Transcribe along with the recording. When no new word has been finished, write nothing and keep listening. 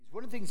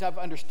One of the things I've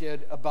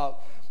understood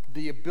about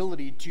the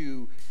ability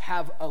to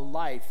have a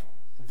life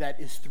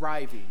that is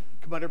thriving.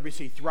 Come on, everybody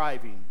say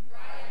thriving.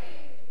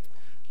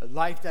 A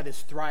life that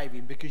is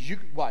thriving, because you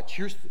watch,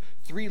 here's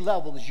 3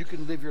 levels you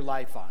can live your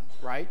life on,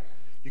 right?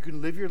 You can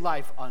live your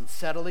life on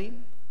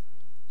settling,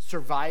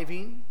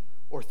 surviving,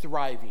 or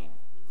thriving.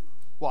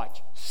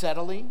 Watch,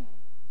 settling,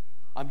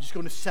 I'm just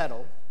going to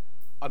settle,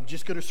 I'm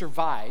just going to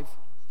survive,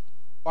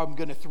 or I'm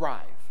going to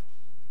thrive.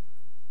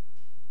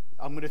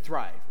 I'm going to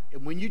thrive.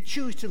 And when you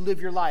choose to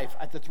live your life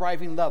at the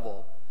thriving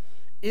level,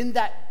 in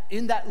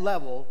that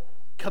level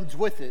comes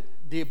with it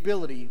the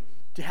ability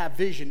to have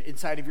vision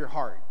inside of your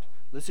heart.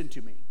 Listen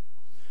to me.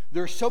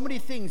 There are so many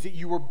things that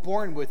you were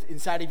born with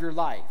inside of your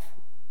life.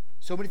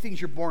 So many things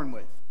you're born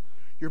with.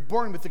 You're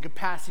born with the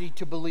capacity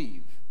to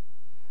believe.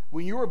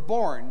 When you were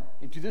born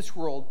into this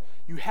world,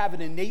 you have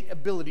an innate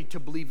ability to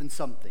believe in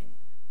something.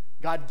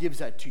 God gives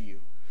that to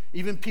you.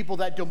 Even people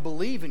that don't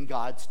believe in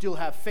God still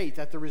have faith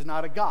that there is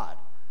not a God.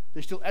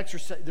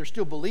 They're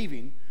still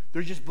believing.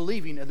 They're just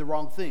believing in the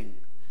wrong thing.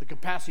 The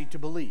capacity to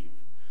believe.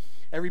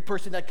 Every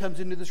person that comes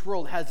into this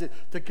world has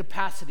the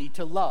capacity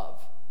to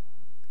love.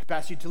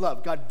 Capacity to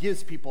love. God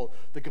gives people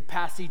the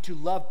capacity to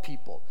love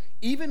people.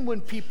 Even when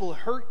people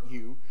hurt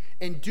you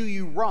and do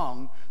you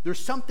wrong, there's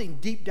something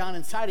deep down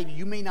inside of you.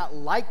 You may not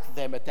like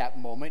them at that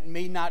moment,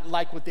 may not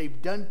like what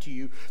they've done to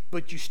you,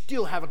 but you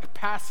still have a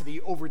capacity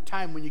over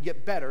time when you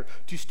get better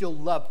to still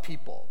love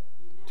people.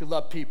 To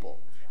love people.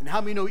 And how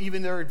many know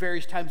even there are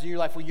various times in your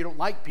life when you don't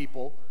like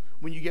people,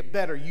 when you get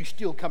better, you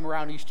still come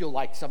around and you still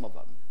like some of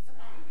them.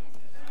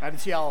 I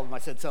didn't see all of them, I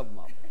said some of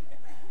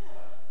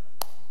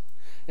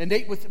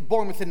them.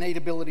 Born with innate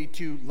ability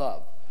to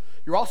love.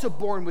 You're also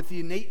born with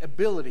the innate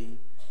ability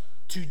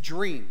to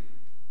dream,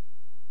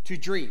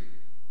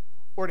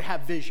 or to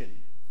have vision.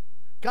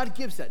 God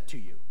gives that to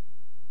you.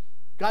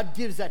 God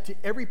gives that to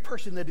every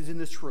person that is in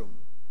this room.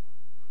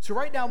 So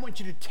right now, I want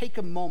you to take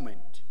a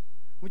moment.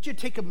 I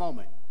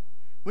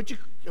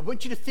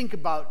want you to think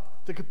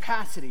about the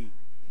capacity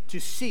to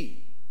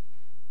see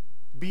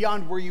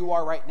beyond where you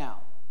are right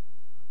now,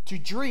 to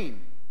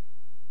dream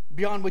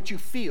beyond what you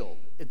feel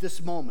at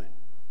this moment.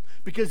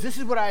 Because this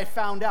is what I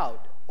found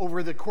out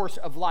over the course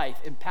of life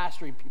in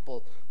pastoring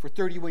people for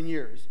 31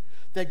 years,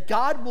 that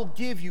God will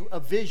give you a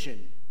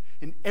vision.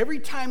 And every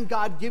time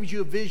God gives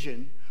you a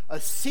vision, a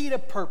seed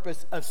of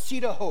purpose, a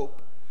seed of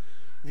hope,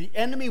 the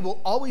enemy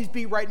will always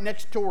be right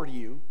next door to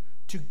you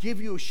to give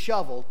you a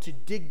shovel to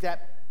dig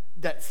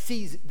that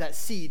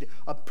seed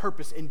of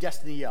purpose and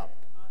destiny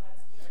up.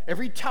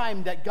 Every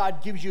time that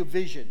God gives you a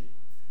vision,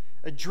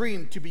 a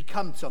dream to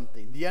become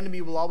something, the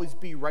enemy will always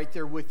be right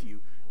there with you,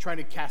 trying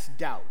to cast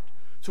doubt.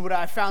 So what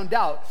I found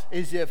out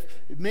is if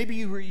maybe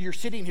you're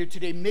sitting here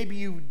today, maybe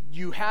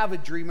you have a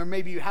dream or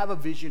maybe you have a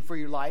vision for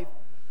your life.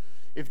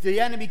 If the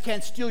enemy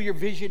can't steal your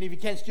vision, if he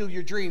can't steal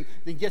your dream,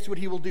 then guess what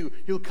he will do?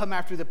 He'll come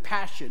after the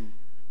passion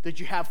that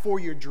you have for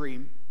your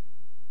dream.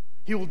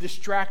 He will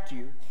distract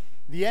you.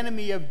 The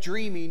enemy of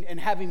dreaming and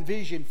having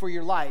vision for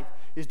your life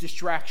is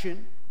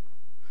distraction.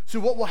 So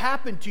what will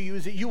happen to you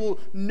is that you will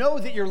know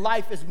that your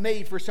life is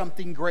made for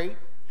something great.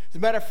 As a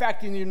matter of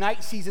fact, in your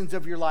night seasons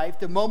of your life,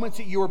 the moments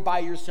that you are by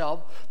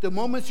yourself, the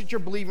moments that you're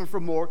believing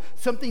for more,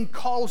 something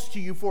calls to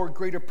you for a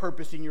greater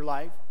purpose in your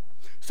life.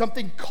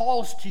 Something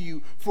calls to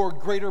you for a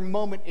greater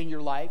moment in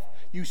your life.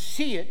 You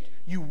see it,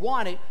 you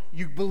want it,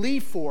 you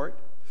believe for it,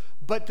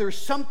 but there's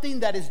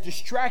something that is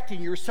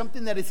distracting you,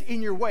 something that is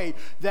in your way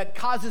that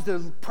causes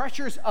the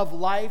pressures of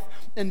life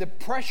and the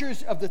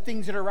pressures of the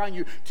things that are around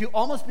you to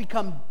almost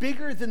become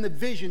bigger than the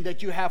vision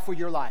that you have for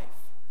your life.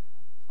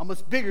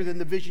 Almost bigger than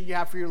the vision you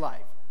have for your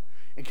life.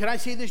 And can I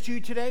say this to you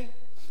today?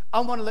 I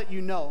want to let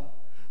you know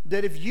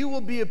that if you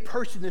will be a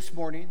person this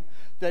morning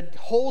that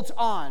holds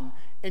on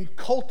and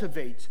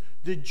cultivates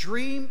the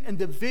dream and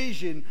the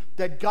vision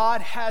that God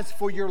has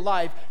for your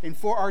life and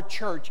for our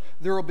church,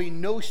 there will be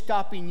no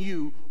stopping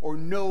you or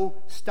no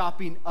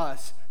stopping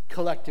us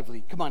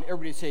collectively. Come on,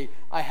 everybody say,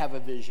 I have a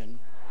vision.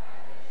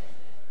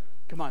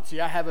 Come on,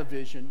 say, I have a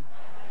vision.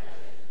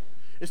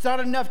 It's not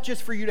enough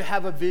just for you to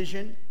have a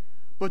vision,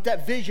 but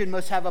that vision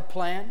must have a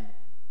plan.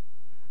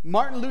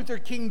 Martin Luther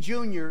King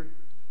Jr.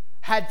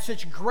 had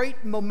such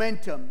great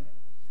momentum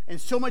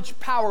and so much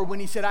power when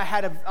he said, I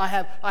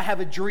have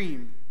a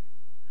dream.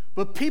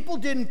 But people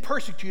didn't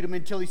persecute him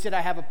until he said, I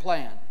have a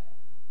plan.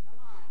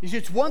 He said,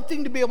 it's one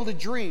thing to be able to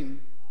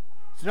dream.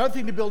 It's another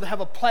thing to be able to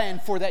have a plan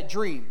for that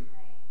dream.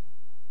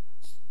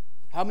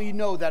 How many of you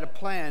know that a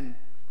plan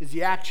is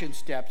the action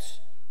steps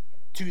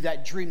to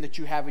that dream that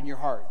you have in your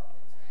heart?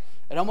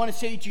 And I want to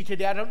say to you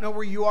today, I don't know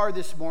where you are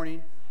this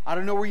morning. I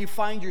don't know where you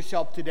find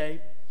yourself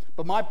today.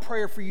 But my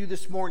prayer for you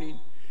this morning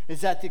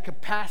is that the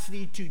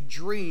capacity to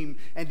dream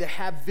and to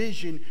have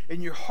vision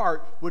in your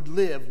heart would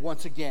live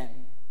once again.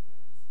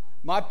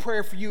 My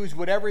prayer for you is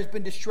whatever has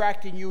been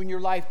distracting you in your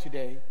life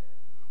today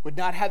would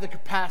not have the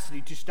capacity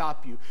to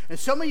stop you. And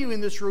some of you in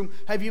this room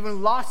have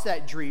even lost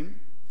that dream,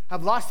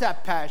 have lost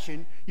that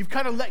passion. You've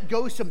kind of let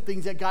go some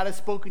things that God has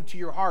spoken to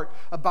your heart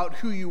about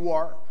who you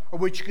are or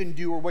what you can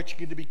do or what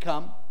you can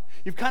become.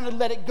 You've kind of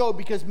let it go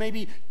because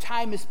maybe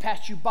time has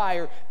passed you by,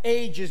 or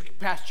age has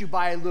passed you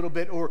by a little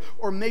bit,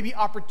 or maybe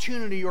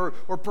opportunity, or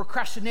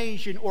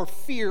procrastination, or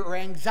fear, or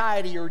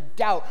anxiety, or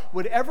doubt.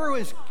 Whatever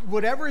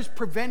has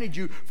prevented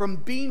you from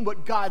being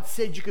what God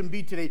said you can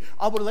be today,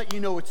 I want to let you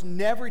know it's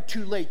never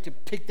too late to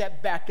pick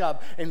that back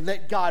up and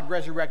let God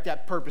resurrect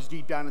that purpose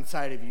deep down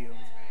inside of you.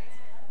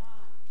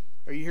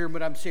 Are you hearing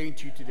what I'm saying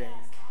to you today?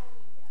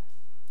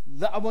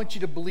 I want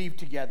you to believe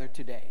together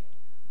today.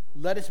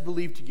 Let us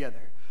believe together.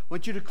 I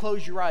want you to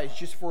close your eyes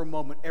just for a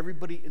moment.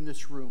 Everybody in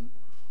this room,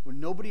 with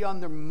nobody on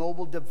their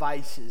mobile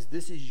devices,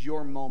 this is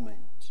your moment.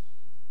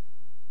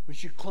 I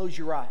want you to close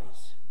your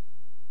eyes.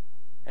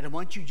 And I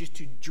want you just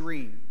to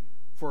dream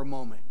for a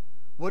moment.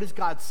 What is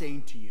God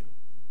saying to you?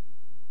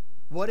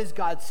 What has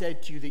God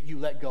said to you that you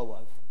let go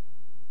of?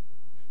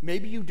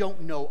 Maybe you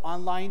don't know.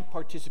 Online,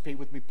 participate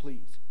with me,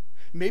 please.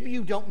 Maybe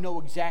you don't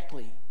know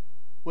exactly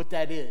what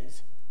that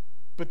is.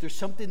 But there's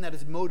something that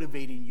is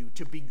motivating you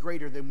to be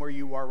greater than where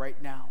you are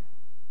right now.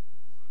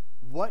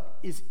 What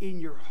is in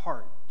your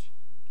heart?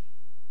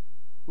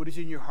 What is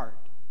in your heart?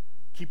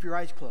 Keep your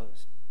eyes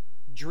closed.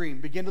 Dream.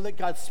 Begin to let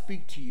God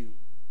speak to you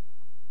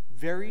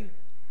very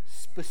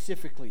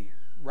specifically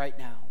right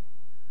now.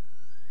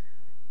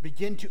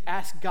 Begin to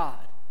ask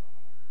God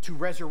to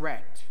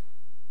resurrect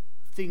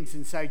things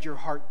inside your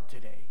heart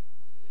today.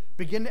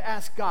 Begin to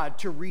ask God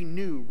to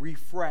renew,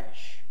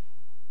 refresh,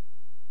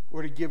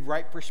 or to give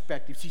right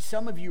perspective. See,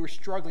 some of you are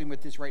struggling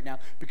with this right now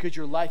because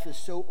your life is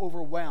so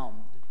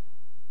overwhelmed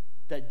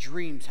that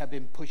dreams have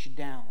been pushed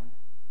down.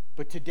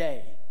 But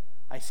today,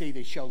 I say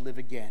they shall live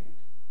again.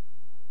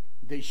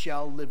 They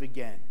shall live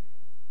again.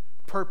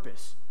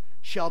 Purpose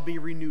shall be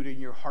renewed in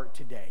your heart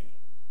today.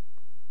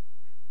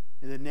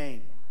 In the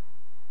name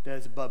that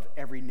is above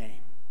every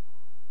name.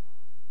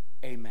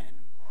 Amen.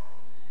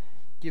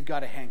 Give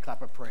God a hand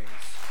clap of praise.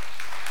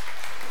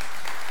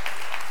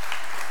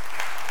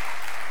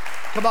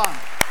 Come on.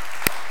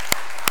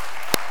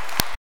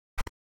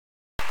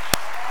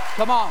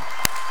 Come on.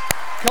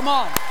 Come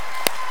on.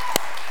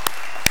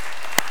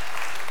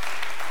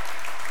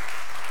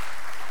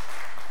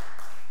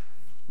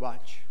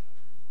 Watch.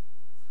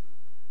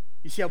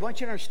 You see, I want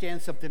you to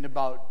understand something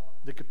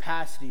about the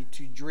capacity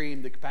to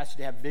dream, the capacity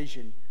to have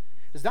vision.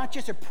 It's not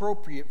just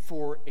appropriate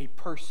for a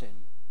person,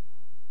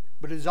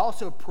 but it is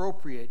also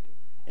appropriate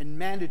and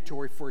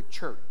mandatory for a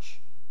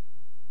church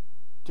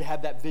to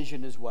have that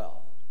vision as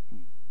well.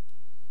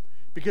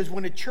 Because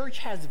when a church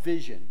has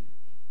vision,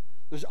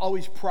 there's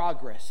always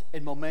progress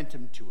and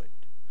momentum to it.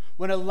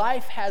 When a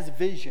life has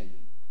vision,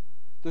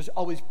 there's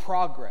always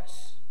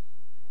progress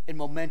and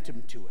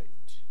momentum to it.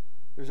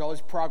 There's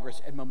always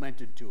progress and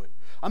momentum to it.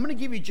 I'm going to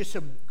give you just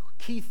some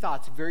key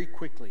thoughts very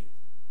quickly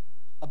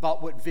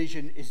about what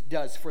vision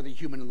does for the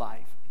human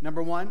life.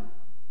 Number one,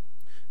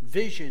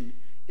 vision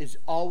is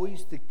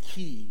always the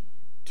key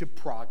to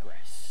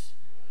progress.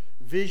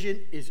 Vision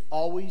is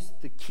always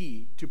the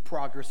key to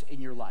progress in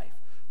your life.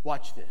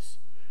 Watch this.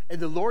 And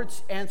the Lord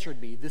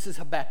answered me. This is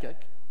Habbakuk,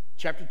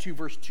 chapter 2,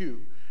 verse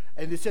 2.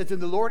 And it says,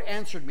 and the Lord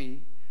answered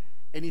me,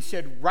 and he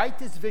said, write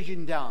this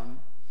vision down,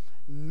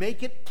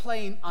 make it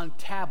plain on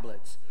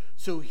tablets,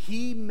 so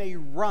he may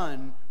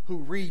run who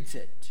reads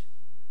it.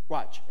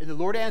 Watch. And the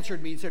Lord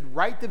answered me and said,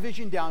 write the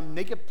vision down,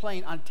 make it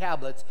plain on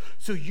tablets,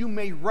 so you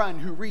may run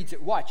who reads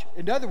it. Watch.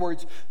 In other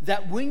words,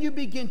 that when you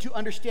begin to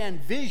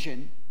understand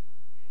vision,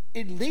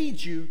 it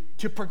leads you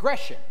to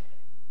progression.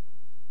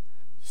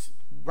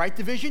 Write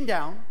the vision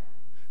down,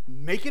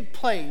 make it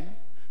plain,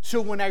 so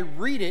when I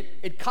read it,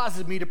 it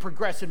causes me to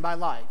progress in my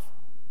life.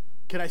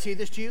 Can I say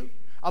this to you?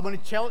 I'm going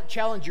to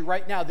challenge you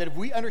right now that if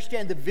we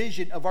understand the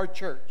vision of our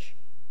church,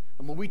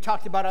 and what we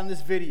talked about on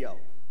this video,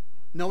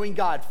 knowing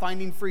God,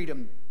 finding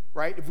freedom,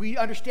 right? If we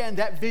understand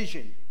that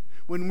vision,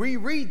 when we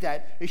read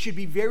that, it should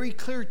be very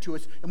clear to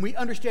us, and we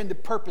understand the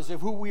purpose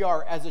of who we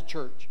are as a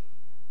church.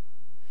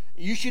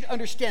 You should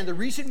understand the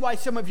reason why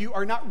some of you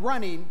are not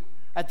running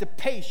at the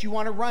pace you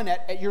want to run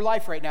at your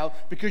life right now,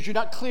 because you're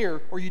not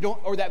clear,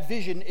 or that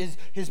vision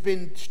has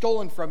been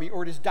stolen from you,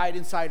 or it has died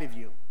inside of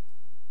you.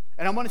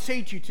 And I want to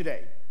say to you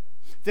today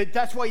that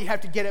that's why you have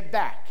to get it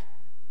back,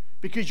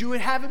 because you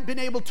haven't been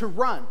able to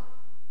run.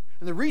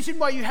 And the reason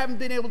why you haven't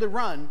been able to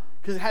run,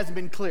 because it hasn't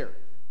been clear.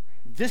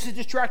 This has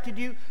distracted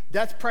you,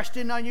 that's pressed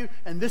in on you,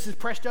 and this is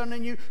pressed down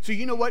on you. So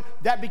you know what?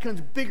 That becomes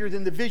bigger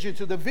than the vision.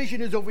 So the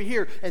vision is over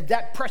here, and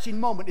that pressing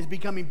moment is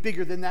becoming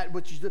bigger than that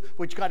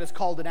which God has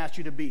called and asked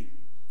you to be.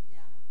 Yeah.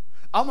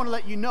 I want to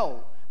let you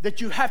know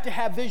that you have to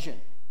have vision.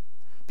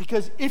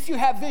 Because if you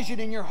have vision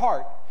in your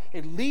heart,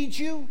 it leads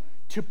you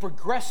to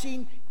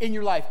progressing in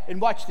your life. And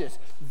watch this.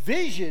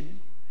 Vision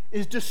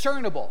is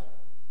discernible.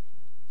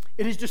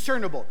 It is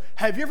discernible.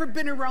 Have you ever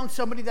been around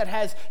somebody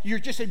you're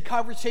just in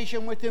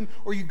conversation with them,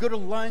 or you go to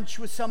lunch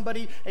with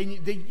somebody and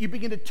you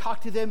begin to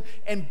talk to them,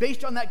 and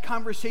based on that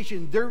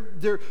conversation,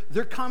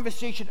 their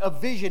conversation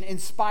of vision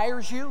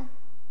inspires you?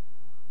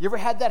 You ever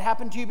had that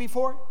happen to you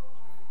before?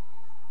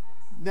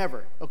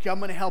 Never. Okay, I'm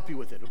going to help you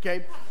with it,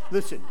 okay?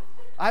 Listen,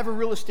 I have a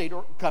real estate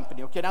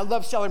company, okay, and I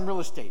love selling real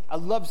estate. I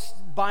love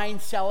buying,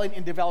 selling,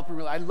 and developing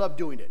real estate. I love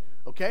doing it.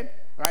 okay?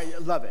 All right, I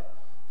love it.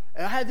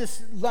 And I had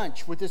this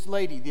lunch with this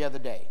lady the other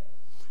day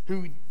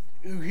who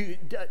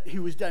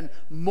has done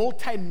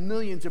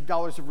multi-millions of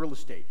dollars of real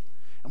estate.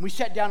 And we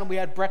sat down and we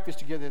had breakfast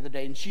together the other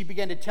day, and she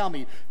began to tell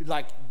me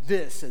like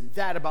this and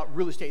that about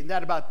real estate and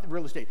that about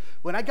real estate.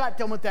 When I got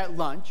done with that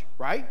lunch,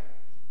 right,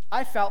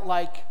 I felt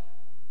like,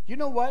 you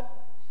know what?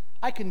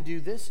 I can do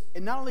this,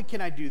 and not only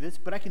can I do this,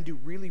 but I can do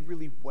really,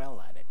 really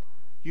well at it.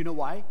 You know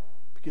why?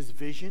 Because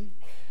vision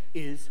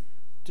is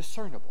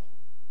discernible.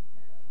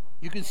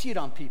 You can see it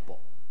on people.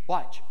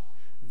 Watch.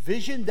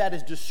 Vision that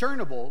is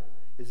discernible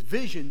is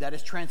vision that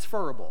is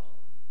transferable.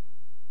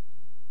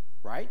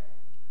 Right?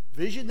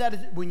 Vision that is,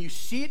 when you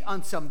see it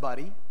on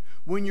somebody,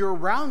 when you're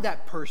around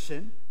that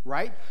person,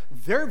 right,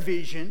 their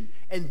vision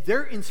and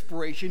their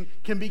inspiration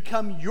can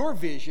become your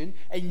vision,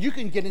 and you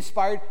can get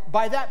inspired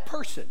by that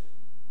person.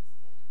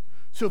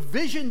 So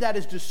vision that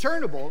is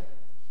discernible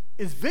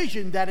is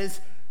vision that is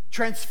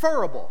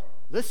transferable.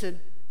 Listen.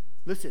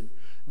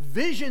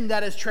 Vision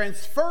that is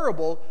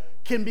transferable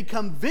can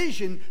become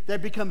vision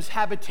that becomes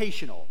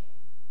habitational.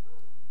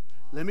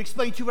 Let me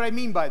explain to you what I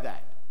mean by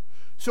that.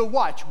 So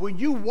watch, when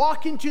you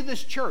walk into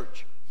this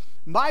church,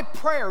 my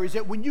prayer is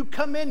that when you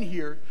come in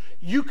here,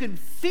 you can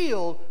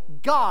feel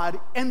God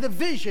and the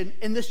vision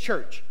in this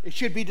church. It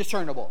should be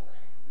discernible.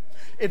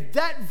 If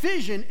that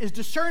vision is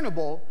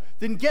discernible,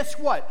 then guess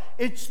what?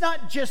 It's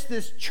not just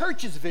this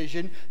church's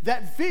vision.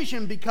 That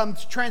vision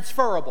becomes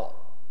transferable.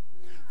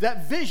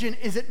 That vision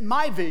isn't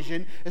my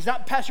vision. It's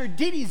not Pastor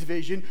Didi's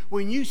vision.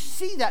 When you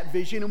see that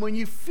vision and when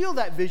you feel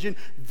that vision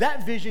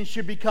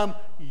should become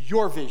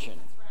your vision.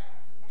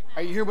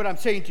 Are you hearing what I'm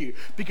saying to you?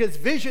 Because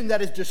vision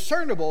that is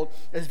discernible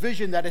is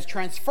vision that is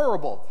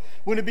transferable.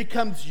 When it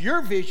becomes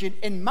your vision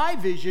and my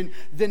vision,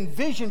 then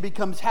vision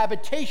becomes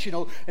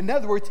habitational. In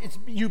other words,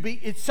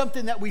 it's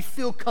something that we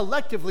feel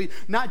collectively,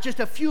 not just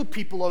a few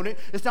people own it.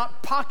 It's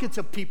not pockets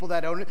of people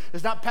that own it.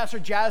 It's not Pastor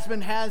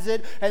Jasmine has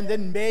it, and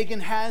then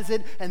Megan has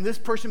it, and this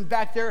person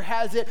back there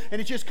has it,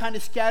 and it's just kind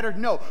of scattered.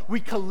 No,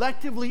 we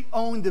collectively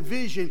own the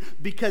vision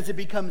because it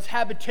becomes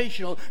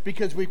habitational,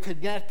 because we've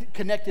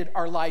connected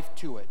our life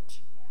to it.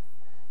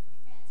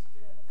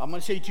 I'm going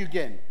to say it to you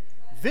again.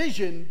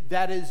 Vision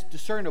that is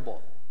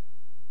discernible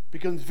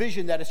becomes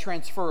vision that is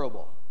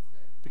transferable,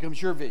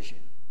 becomes your vision.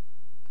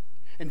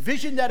 And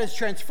vision that is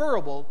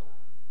transferable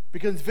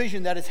becomes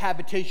vision that is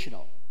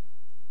habitational.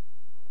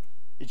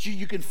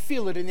 You can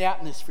feel it in the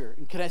atmosphere.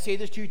 And can I say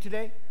this to you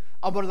today?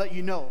 I'm going to let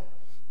you know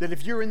that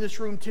if you're in this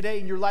room today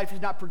and your life is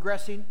not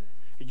progressing,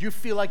 and you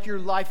feel like your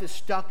life is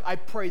stuck, I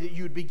pray that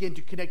you would begin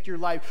to connect your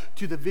life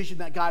to the vision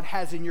that God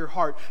has in your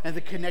heart, and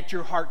to connect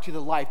your heart to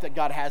the life that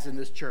God has in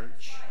this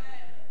church.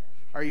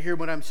 Are you hearing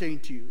what I'm saying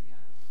to you?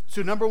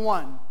 So number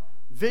one,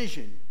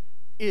 vision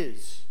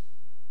is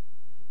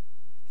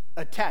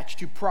attached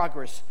to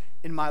progress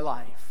in my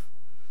life.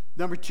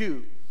 Number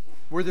two,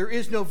 where there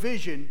is no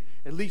vision,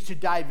 it leads to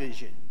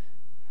division.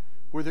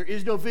 Where there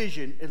is no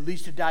vision, it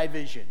leads to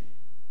division.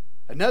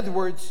 In other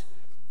words,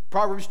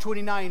 Proverbs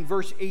 29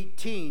 verse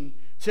 18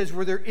 says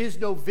where there is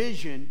no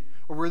vision,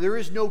 or where there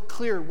is no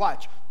clear,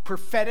 watch,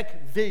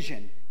 prophetic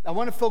vision. I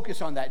want to focus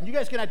on that. And you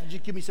guys are going to have to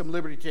just give me some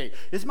liberty today.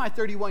 This is my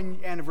 31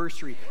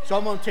 anniversary, so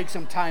I'm going to take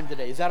some time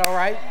today. Is that all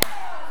right?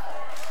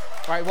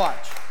 All right,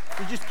 watch.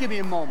 You just give me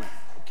a moment.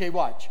 Okay,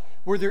 watch.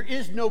 Where there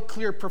is no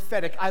clear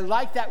prophetic. I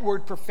like that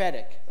word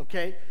prophetic,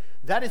 okay?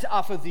 That is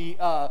off of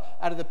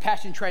out of the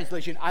Passion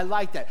Translation. I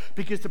like that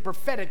because the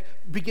prophetic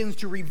begins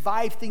to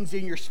revive things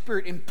in your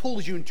spirit and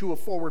pulls you into a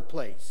forward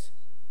place.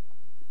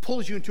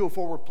 Pulls you into a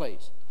forward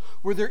place.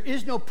 Where there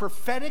is no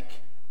prophetic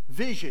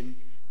vision,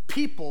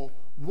 people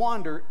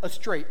wander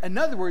astray. In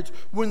other words,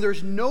 when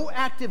there's no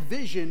active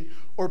vision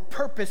or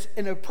purpose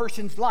in a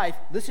person's life,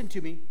 listen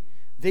to me,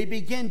 they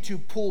begin to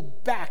pull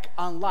back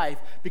on life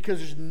because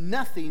there's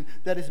nothing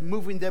that is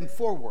moving them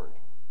forward.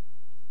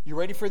 You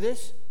ready for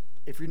this?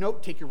 If you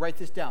note, write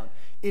this down.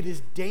 It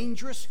is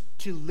dangerous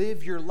to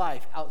live your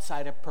life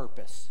outside of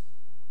purpose.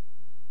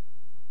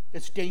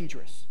 It's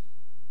dangerous.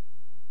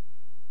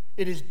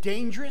 It is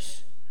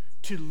dangerous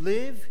to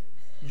live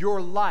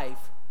your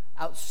life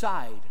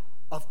outside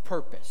of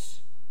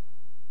purpose.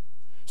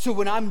 So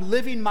when I'm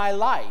living my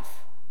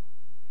life,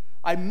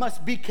 I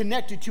must be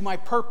connected to my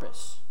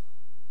purpose.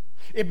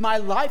 If my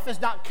life is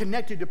not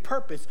connected to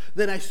purpose,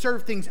 then I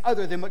serve things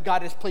other than what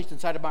God has placed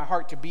inside of my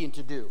heart to be and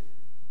to do.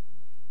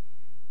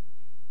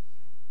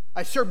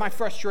 I serve my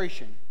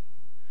frustration.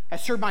 I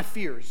serve my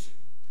fears.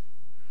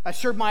 I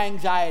serve my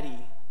anxiety.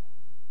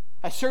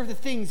 I serve the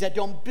things that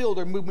don't build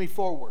or move me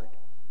forward.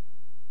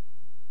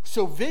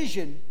 So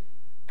vision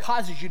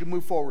causes you to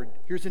move forward.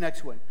 Here's the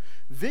next one.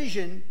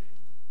 Vision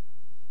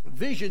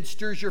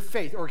stirs your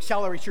faith or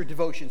accelerates your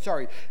devotion.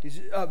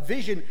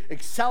 Vision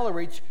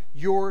accelerates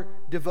your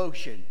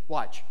devotion.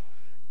 Watch.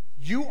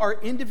 You are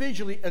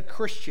individually a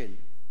Christian,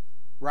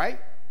 right?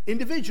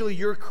 Individually,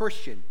 you're a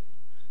Christian.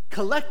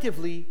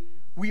 Collectively,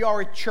 we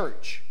are a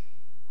church,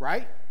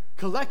 right?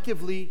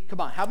 Collectively, come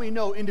on, how many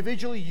know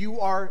individually you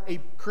are a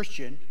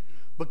Christian,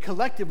 but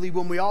collectively,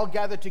 when we all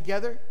gather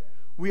together,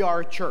 we are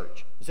a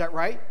church. Is that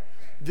right?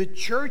 The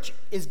church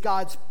is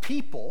God's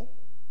people,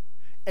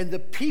 and the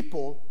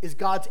people is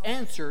God's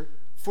answer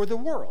for the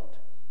world.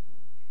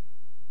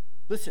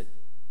 Listen,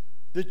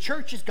 the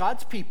church is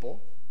God's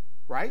people,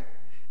 right?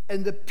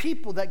 And the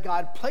people that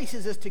God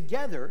places us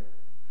together,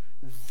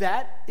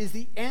 that is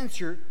the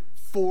answer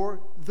for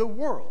the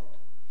world.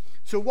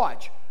 So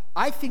watch.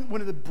 I think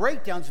one of the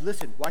breakdowns,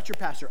 listen, watch your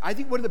pastor. I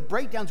think one of the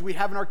breakdowns we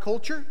have in our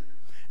culture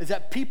is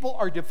that people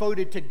are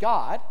devoted to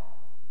God,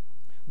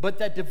 but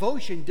that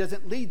devotion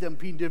doesn't lead them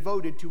being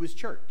devoted to his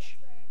church.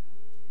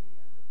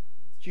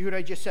 Do you hear what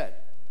I just said?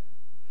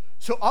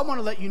 So I want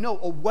to let you know,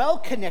 a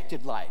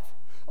well-connected life,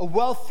 a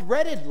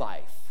well-threaded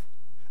life,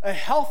 a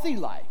healthy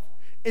life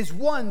is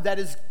one that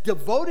is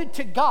devoted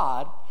to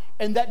God,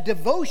 and that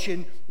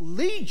devotion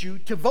leads you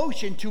to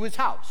devotion to his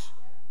house.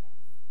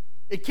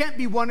 It can't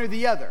be one or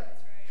the other.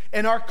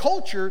 In our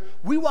culture,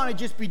 we want to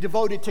just be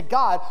devoted to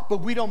God,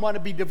 but we don't want to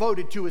be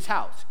devoted to his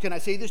house. Can I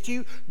say this to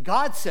you?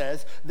 God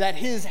says that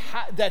his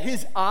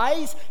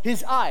eyes,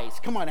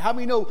 come on, how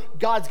many know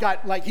God's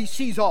got, like, he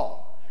sees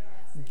all?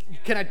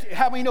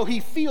 How many know he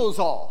feels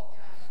all?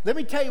 Let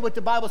me tell you what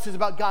the Bible says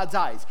about God's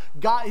eyes.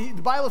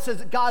 The Bible says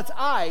that God's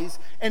eyes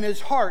and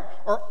his heart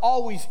are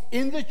always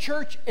in the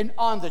church and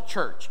on the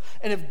church.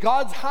 And if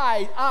God's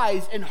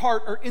eyes and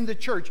heart are in the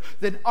church,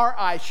 then our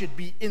eyes should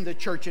be in the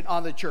church and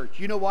on the church.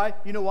 You know why?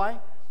 You know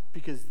why?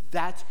 Because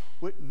that's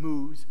what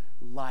moves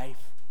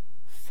life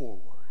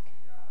forward.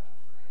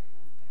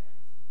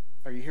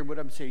 Are you hearing what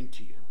I'm saying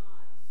to you?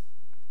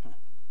 Huh.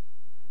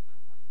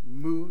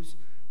 Moves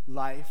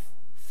life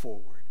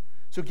forward.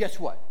 So guess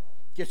what?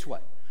 Guess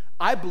what?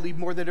 I believe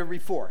more than ever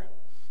before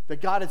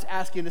that God is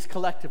asking us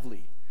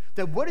collectively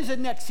that what does the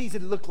next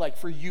season look like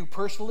for you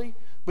personally,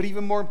 but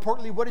even more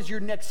importantly, what does your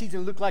next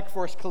season look like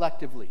for us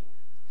collectively?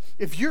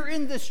 If you're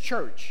in this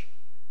church,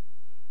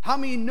 how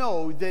many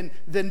know then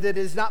that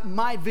is not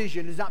my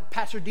vision, it's not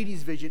Pastor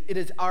Didi's vision, it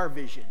is our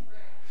vision.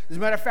 As a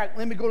matter of fact,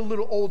 let me go a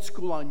little old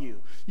school on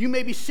you. You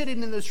may be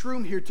sitting in this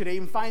room here today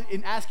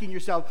and asking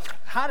yourself,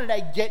 how did I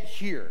get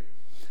here?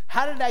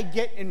 How did I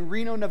get in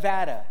Reno,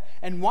 Nevada?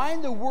 And why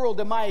in the world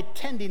am I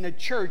attending a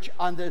church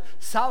on the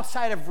south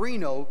side of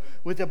Reno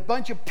with a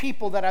bunch of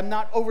people that I'm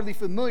not overly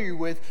familiar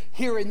with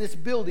here in this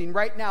building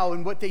right now,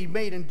 and what they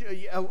made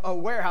a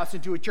warehouse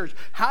into a church?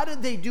 How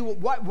did they do it?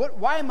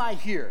 Why am I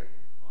here?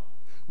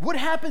 What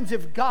happens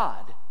if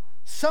God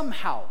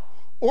somehow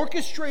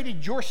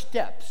orchestrated your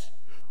steps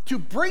to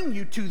bring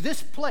you to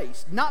this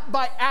place, not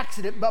by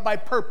accident, but by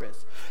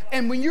purpose?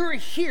 And when you're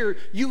here,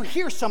 you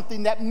hear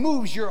something that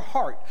moves your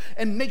heart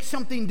and makes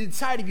something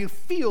inside of you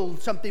feel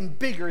something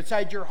bigger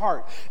inside your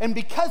heart. And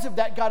because of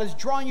that, God is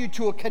drawing you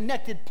to a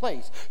connected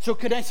place. So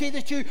can I say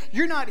this to you?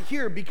 You're not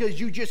here because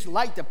you just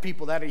like the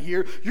people that are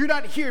here. You're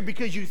not here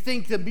because you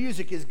think the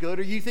music is good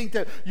or you think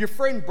that your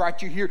friend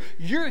brought you here.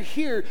 You're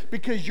here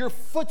because your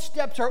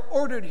footsteps are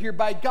ordered here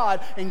by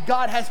God, and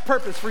God has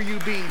purpose for you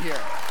being here.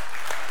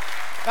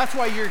 That's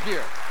why you're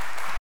here.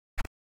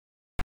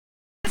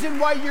 The reason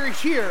why you're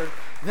here,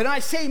 then I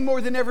say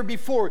more than ever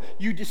before,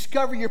 you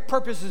discover your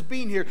purpose as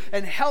being here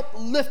and help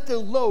lift the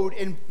load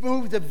and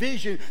move the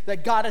vision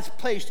that God has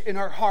placed in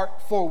our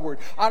heart forward.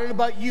 I don't know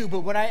about you,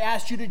 but when I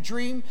asked you to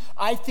dream,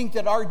 I think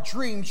that our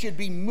dream should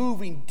be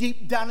moving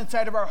deep down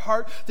inside of our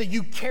heart, that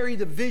you carry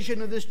the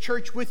vision of this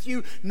church with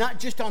you, not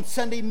just on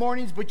Sunday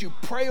mornings, but you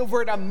pray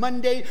over it on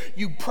Monday,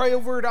 you pray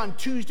over it on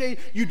Tuesday,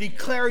 you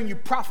declare and you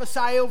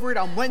prophesy over it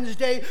on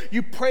Wednesday,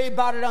 you pray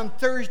about it on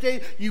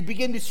Thursday, you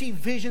begin to see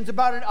visions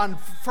about it on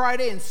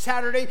Friday and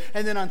Saturday,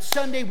 and then on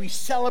Sunday we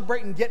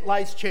celebrate and get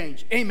lives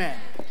changed. Amen.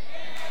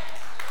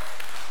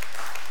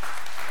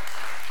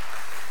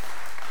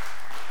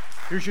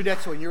 Here's your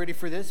next one. You ready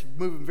for this?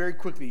 Moving very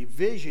quickly.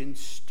 Vision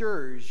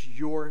stirs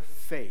your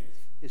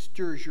faith. It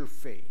stirs your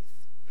faith.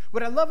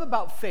 What I love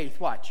about faith,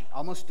 watch,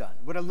 almost done.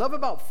 What I love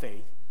about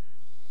faith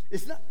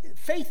is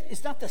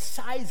not the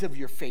size of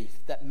your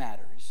faith that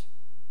matters.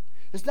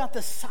 It's not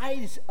the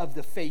size of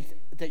the faith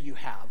that you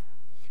have.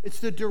 It's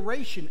the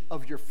duration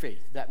of your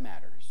faith that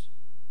matters.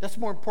 That's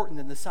more important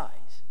than the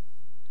size.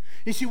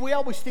 You see, we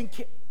always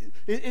think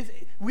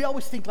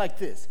like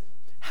this.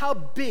 How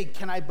big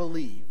can I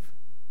believe?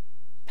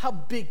 How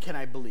big can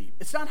I believe?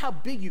 It's not how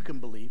big you can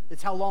believe.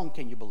 It's how long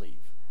can you believe?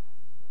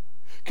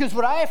 Because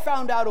what I have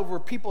found out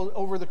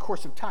over the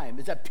course of time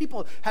is that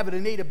people have an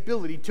innate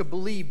ability to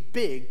believe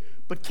big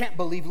but can't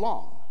believe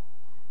long.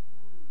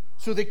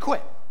 So they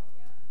quit.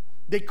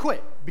 They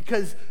quit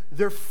because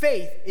their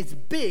faith is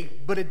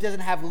big, but it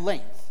doesn't have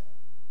length.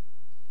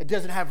 It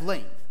doesn't have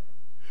length.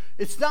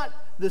 It's not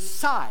the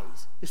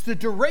size, it's the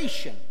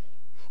duration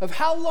of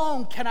how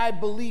long can I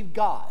believe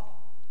God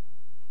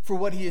for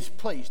what he has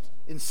placed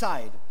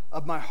inside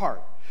of my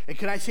heart. And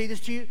can I say this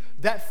to you?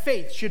 That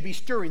faith should be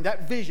stirring,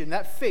 that vision,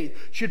 that faith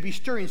should be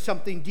stirring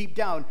something deep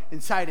down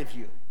inside of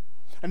you.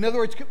 In other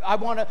words, I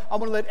want to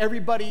let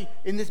everybody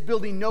in this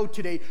building know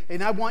today,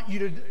 and I want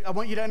you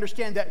to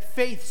understand that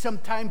faith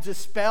sometimes is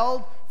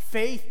spelled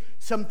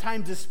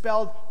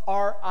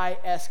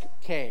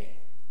R-I-S-K.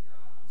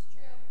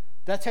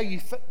 That's how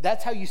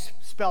you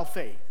spell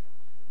faith.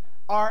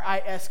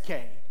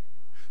 R-I-S-K.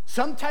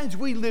 Sometimes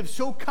we live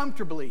so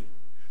comfortably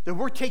that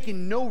we're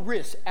taking no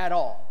risk at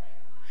all.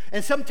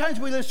 And sometimes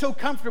we live so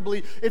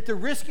comfortably, if the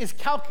risk is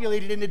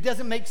calculated and it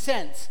doesn't make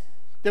sense,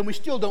 then we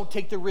still don't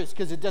take the risk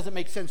because it doesn't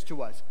make sense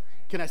to us.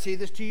 Can I say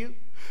this to you?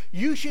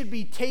 You should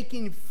be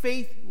taking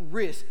faith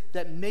risks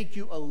that make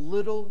you a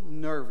little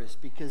nervous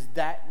because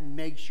that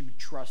makes you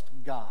trust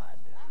God.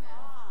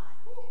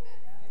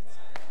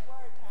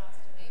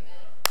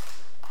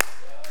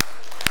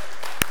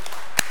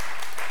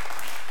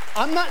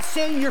 I'm not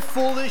saying you're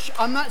foolish.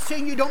 I'm not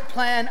saying you don't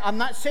plan. I'm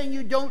not saying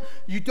you don't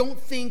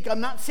think.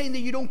 I'm not saying that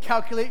you don't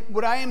calculate.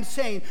 What I am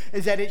saying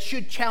is that it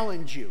should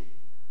challenge you.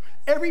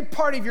 Every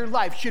part of your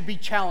life should be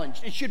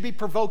challenged. It should be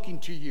provoking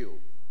to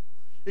you.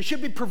 It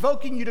should be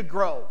provoking you to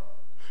grow.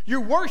 Your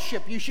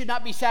worship, you should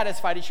not be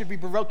satisfied. It should be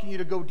provoking you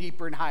to go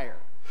deeper and higher.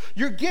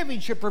 Your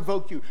giving should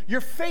provoke you.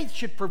 Your faith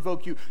should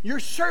provoke you.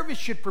 Your service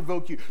should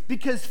provoke you.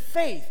 Because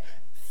faith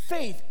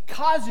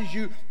causes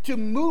you to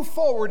move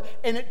forward,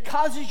 and it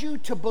causes you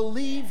to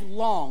believe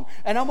long.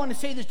 And I want to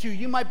say this to you.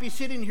 You might be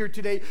sitting here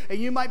today, and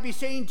you might be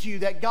saying to you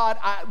that, God,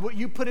 what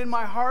you put in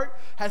my heart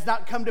has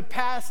not come to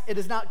pass. It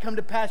has not come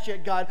to pass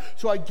yet, God.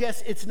 So I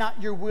guess it's not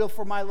your will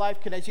for my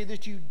life. Can I say this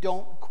to you?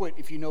 Don't quit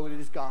if you know it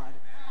is God.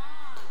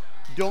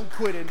 Don't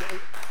quit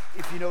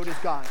if you know it is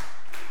God.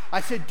 I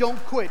said don't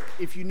quit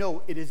if you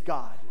know it is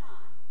God.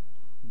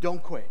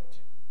 Don't quit.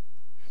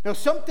 Now,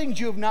 some things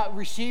you have not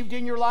received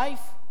in your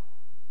life,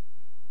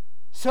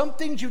 some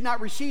things you've not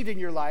received in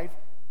your life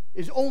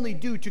is only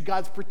due to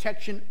God's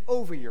protection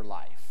over your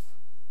life.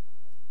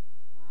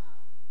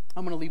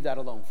 I'm going to leave that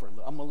alone for a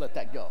little. I'm going to let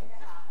that go.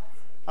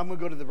 I'm going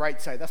to go to the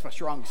right side. That's my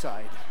strong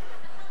side.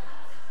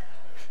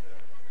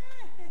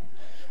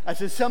 I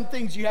said some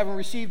things you haven't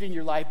received in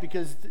your life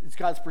because it's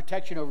God's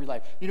protection over your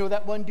life. You know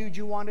that one dude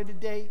you wanted to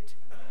date?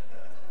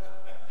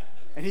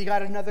 And he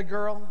got another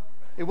girl?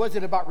 It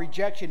wasn't about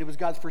rejection. It was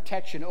God's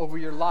protection over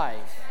your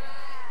life.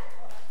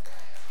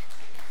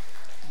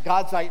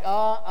 God's like,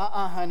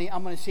 honey,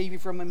 I'm going to save you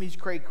from him. He's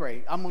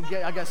cray-cray.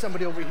 I got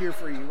somebody over here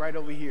for you, right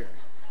over here.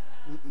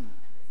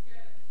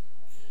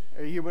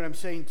 You hear what I'm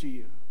saying to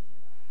you?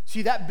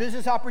 See that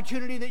business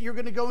opportunity that you're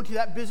going to go into,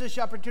 that business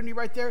opportunity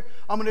right there?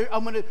 I'm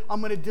going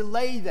to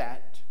delay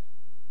that.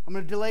 I'm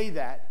going to delay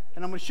that,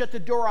 and I'm going to shut the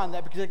door on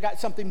that because I got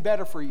something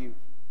better for you.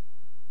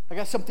 I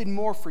got something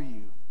more for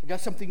you. I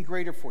got something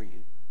greater for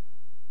you.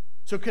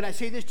 So can I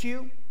say this to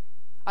you?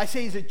 I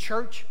say as a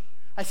church,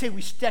 I say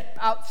we step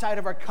outside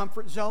of our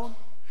comfort zone,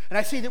 and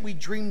I say that we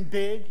dream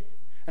big,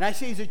 and I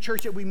say as a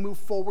church that we move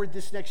forward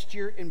this next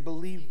year and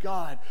believe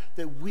God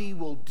that we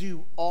will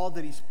do all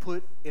that he's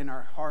put in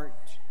our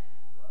heart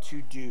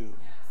to do.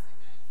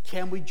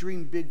 Can we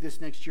dream big this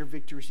next year,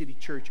 Victory City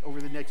Church,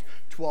 over the next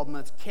 12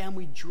 months? Can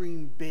we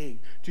dream big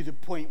to the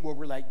point where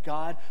we're like,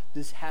 God,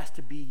 this has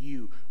to be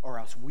you, or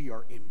else we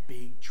are in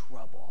big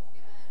trouble?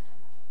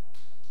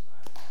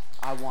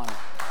 I want it.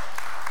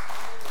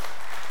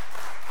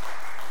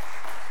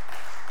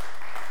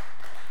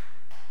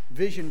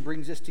 Vision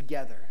brings us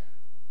together.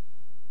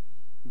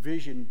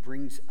 Vision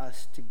brings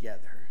us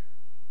together.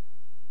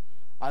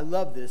 I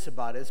love this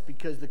about us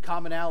because the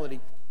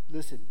commonality,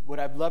 listen, what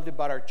I've loved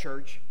about our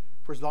church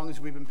for as long as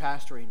we've been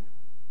pastoring,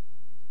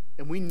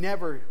 and we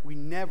never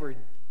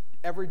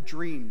ever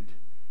dreamed,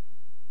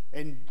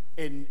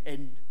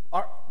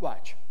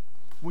 watch,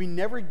 we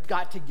never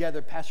got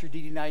together, Pastor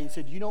Dee and I, and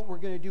said, you know what we're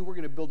going to do? We're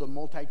going to build a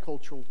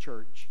multicultural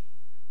church.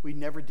 We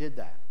never did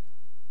that.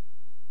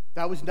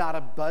 That was not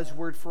a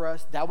buzzword for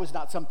us. That was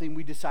not something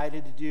we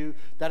decided to do.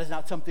 That is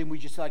not something we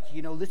just like,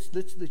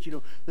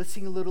 let's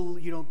sing a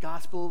little,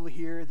 gospel over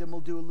here. Then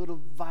we'll do a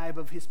little vibe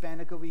of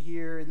Hispanic over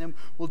here. And then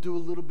we'll do a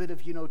little bit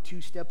of,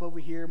 two-step over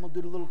here. And we'll do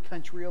a little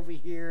country over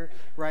here,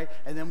 right?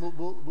 And then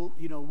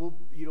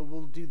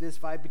we'll do this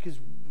vibe because,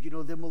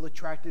 then we'll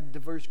attract a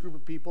diverse group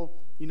of people.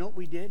 You know what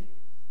we did?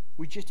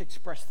 We just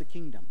expressed the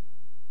kingdom.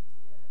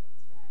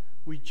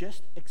 We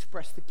just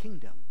expressed the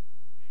kingdom.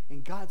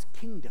 And God's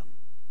kingdom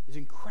is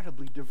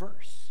incredibly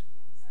diverse.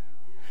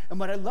 And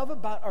what I love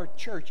about our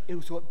church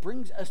is what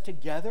brings us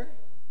together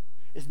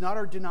is not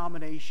our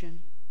denomination,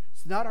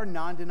 it's not our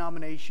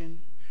non-denomination,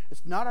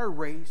 it's not our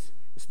race,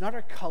 it's not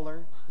our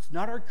color, it's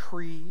not our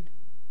creed.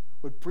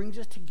 What brings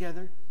us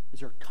together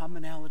is our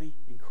commonality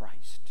in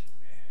Christ.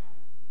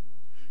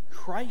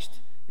 Christ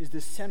is the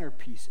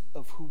centerpiece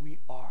of who we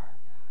are.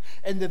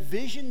 And the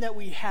vision that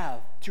we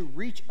have to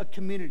reach a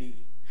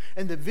community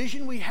and the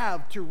vision we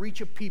have to reach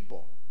a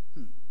people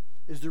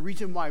is the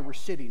reason why we're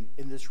sitting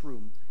in this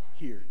room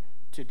here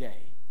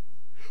today.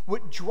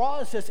 What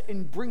draws us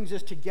and brings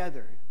us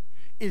together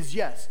is,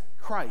 yes,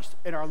 Christ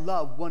and our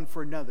love one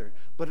for another.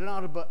 But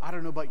I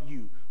don't know about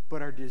you,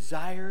 but our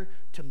desire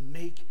to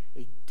make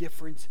a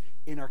difference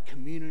in our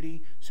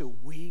community so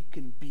we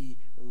can be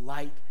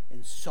light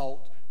and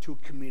salt to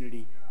a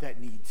community that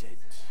needs it.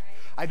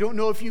 I don't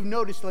know if you've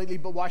noticed lately,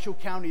 but Washoe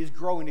County is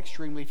growing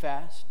extremely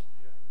fast.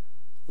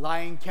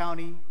 Lyon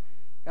County.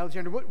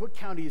 Alexander, what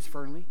county is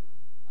Fernley?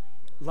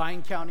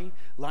 Lyon County.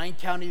 Lyon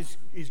County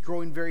is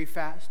growing very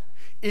fast.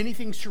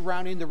 Anything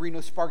surrounding the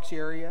Reno-Sparks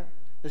area,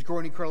 is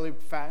growing incredibly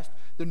fast.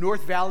 The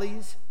North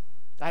Valleys,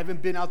 I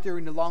haven't been out there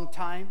in a long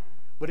time,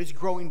 but it's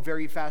growing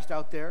very fast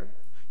out there.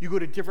 You go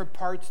to different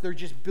parts, they're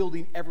just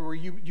building everywhere.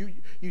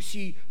 You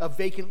see a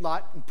vacant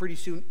lot, and pretty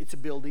soon it's a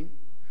building.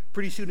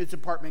 Pretty soon it's an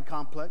apartment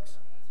complex.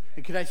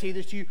 And can I say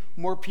this to you?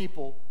 More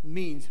people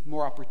means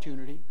more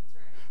opportunity.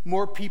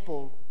 More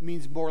people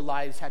means more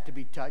lives have to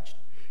be touched.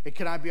 And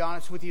can I be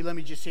honest with you? Let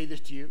me just say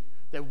this to you,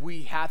 that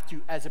we have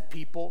to, as a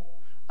people,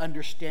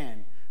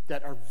 understand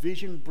that our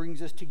vision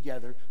brings us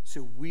together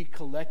so we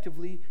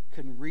collectively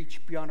can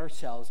reach beyond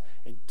ourselves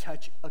and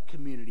touch a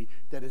community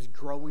that is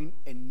growing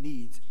and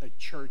needs a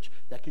church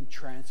that can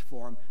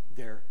transform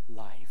their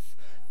life.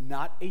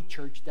 Not a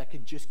church that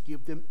can just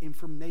give them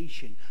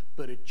information,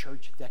 but a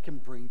church that can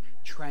bring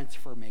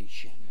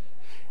transformation.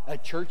 A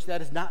church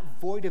that is not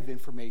void of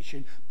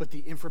information, but the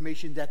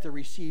information that they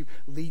receive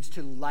leads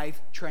to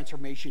life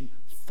transformation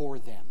for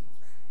them.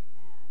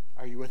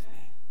 Are you with me?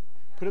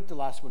 Put up the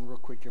last one real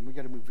quick here, and we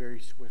got to move very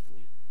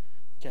swiftly.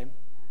 Okay?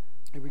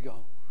 Here we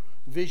go.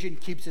 Vision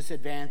keeps us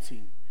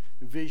advancing.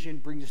 Vision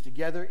brings us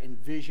together, and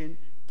vision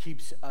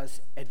keeps us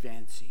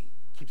advancing.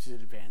 Keeps us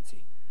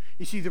advancing.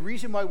 You see, the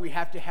reason why we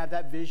have to have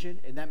that vision,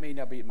 and that may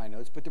not be in my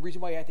notes, but the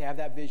reason why you have to have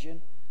that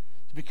vision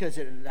is because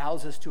it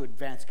allows us to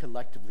advance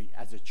collectively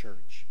as a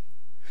church.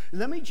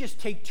 Let me just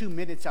take 2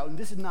 minutes out, and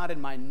this is not in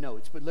my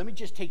notes, but let me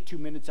just take 2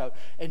 minutes out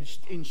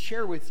and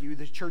share with you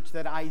the church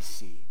that I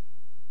see.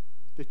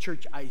 The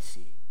church I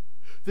see.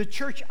 The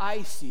church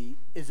I see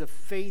is a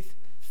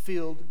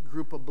faith-filled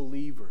group of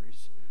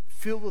believers,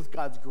 filled with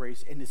God's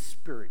grace and His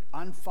Spirit,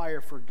 on fire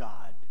for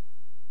God,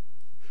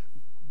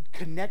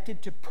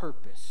 connected to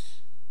purpose,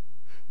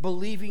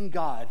 believing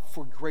God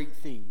for great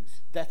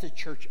things. That's a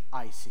church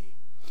I see.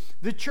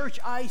 The church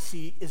I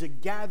see is a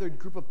gathered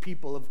group of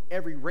people of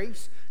every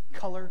race,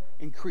 color,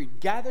 and creed,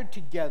 gathered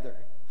together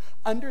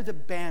under the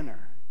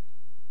banner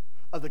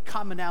of the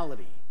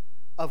commonality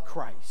of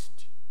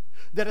Christ.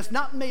 That is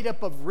not made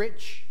up of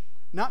rich,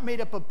 not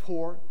made up of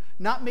poor,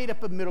 not made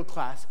up of middle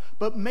class,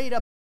 but made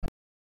up of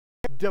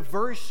a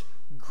diverse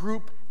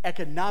group,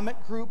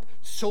 economic group,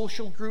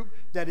 social group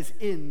that is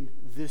in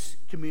this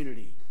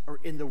community or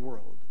in the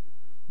world.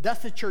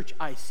 That's the church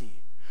I see.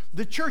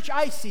 The church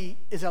I see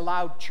is a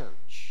loud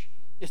church.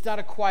 It's not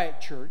a quiet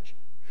church.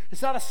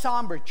 It's not a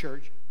somber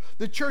church.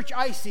 The church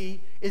I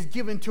see is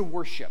given to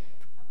worship.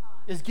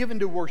 Is given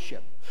to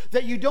worship.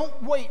 That you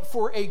don't wait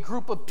for a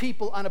group of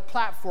people on a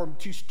platform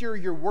to stir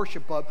your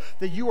worship up,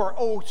 that you are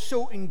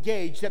so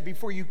engaged that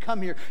before you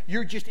come here,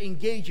 you're just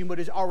engaging what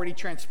is already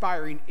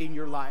transpiring in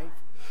your life.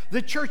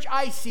 The church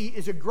I see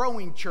is a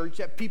growing church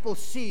that people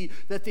see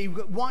that they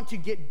want to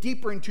get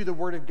deeper into the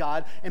Word of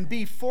God and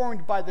be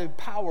formed by the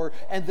power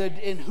and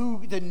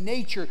the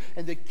nature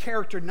and the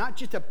character, not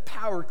just the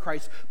power of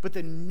Christ, but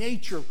the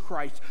nature of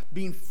Christ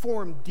being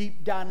formed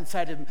deep down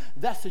inside of them.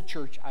 That's the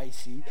church I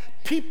see.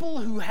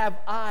 People who have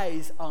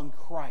eyes on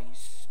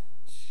Christ.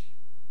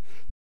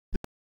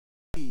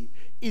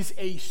 Is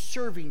a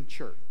serving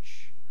church.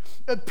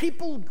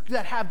 People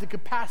that have the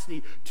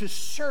capacity to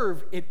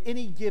serve at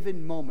any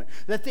given moment,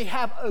 that they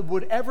have a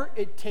whatever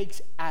it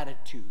takes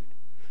attitude,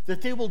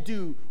 that they will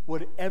do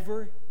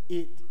whatever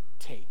it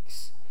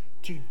takes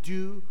to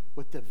do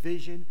what the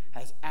vision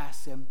has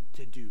asked them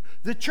to do.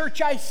 The church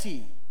I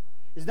see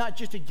is not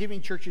just a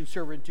giving church in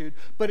servitude,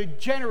 but a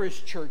generous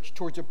church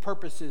towards the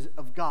purposes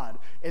of God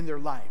in their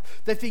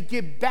life, that they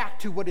give back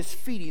to what is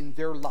feeding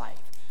their life.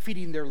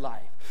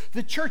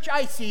 The church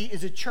I see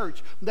is a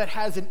church that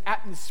has an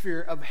atmosphere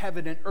of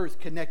heaven and earth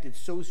connected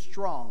so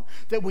strong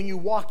that when you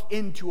walk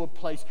into a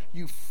place,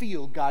 you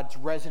feel God's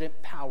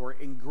resident power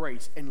and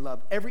grace and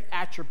love. Every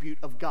attribute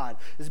of God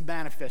is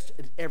manifest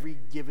at every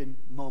given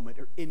moment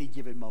or any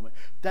given moment.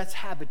 That's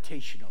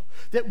habitational.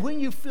 That when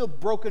you feel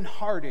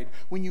brokenhearted,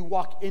 when you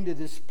walk into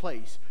this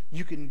place,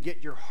 you can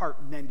get your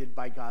heart mended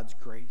by God's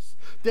grace.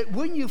 That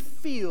when you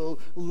feel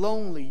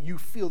lonely, you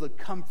feel the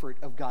comfort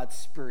of God's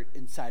Spirit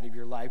inside of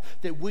your life.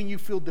 That when you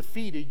feel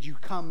defeated, you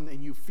come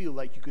and you feel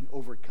like you can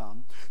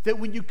overcome. That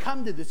when you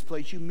come to this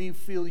place, you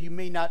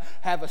may not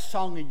have a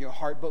song in your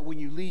heart, but when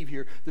you leave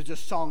here, there's a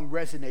song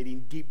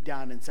resonating deep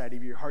down inside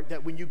of your heart.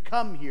 That when you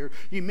come here,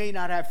 you may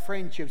not have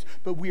friendships,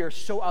 but we are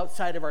so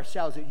outside of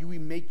ourselves that we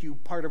make you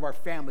part of our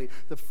family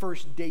the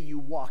first day you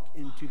walk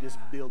into this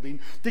building.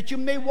 That you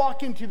may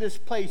walk into this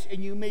place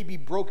and you may be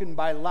broken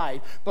by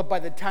life, but by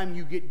the time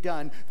you get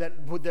done,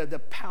 that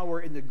the power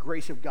and the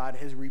grace of God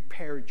has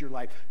repaired your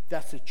life.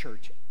 That's the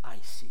church I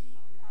see.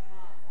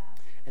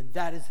 And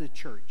that is the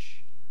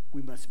church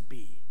we must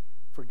be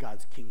for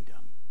God's kingdom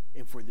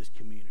and for this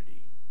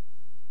community.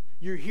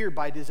 You're here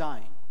by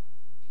design.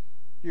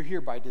 You're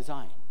here by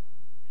design.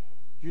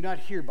 You're not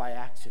here by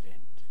accident.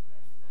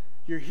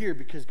 You're here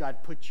because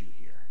God put you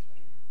here.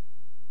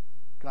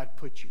 God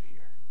put you here.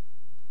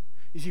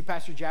 You see,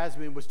 Pastor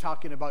Jasmine was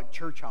talking about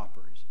church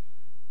hoppers.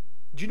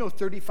 Do you know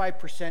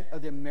 35%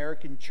 of the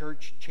American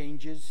church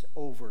changes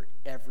over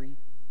every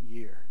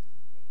year?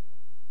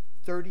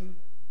 35%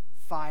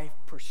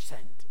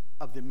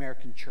 of the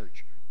American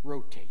church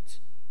rotates.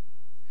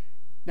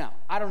 Now,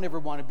 I don't ever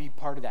want to be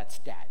part of that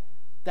stat,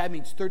 That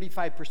means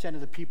 35%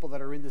 of the people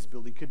that are in this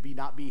building could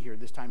not be here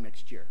this time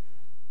next year.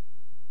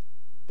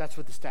 That's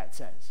what the stat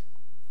says.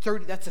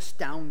 That's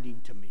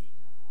astounding to me.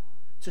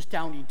 It's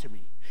astounding to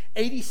me.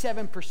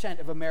 87%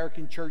 of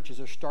American churches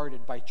are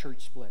started by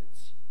church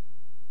splits.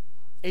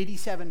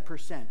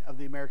 87% of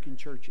the American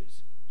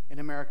churches in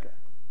America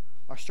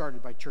are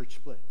started by church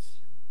splits.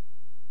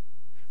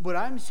 What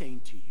I'm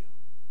saying to you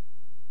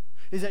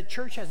is that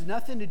church has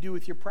nothing to do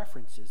with your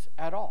preferences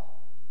at all.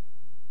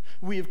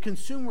 We have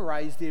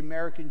consumerized the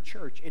American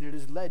church, and it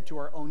has led to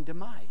our own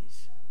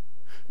demise.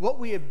 What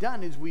we have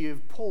done is we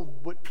have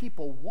pulled what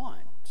people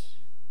want.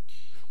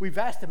 We've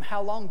asked them,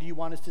 how long do you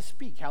want us to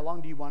speak? How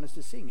long do you want us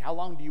to sing? How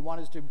long do you want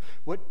us to,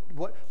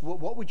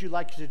 what would you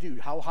like us to do?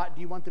 How hot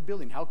do you want the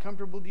building? How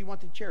comfortable do you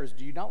want the chairs?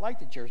 Do you not like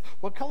the chairs?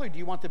 What color do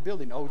you want the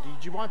building? Oh,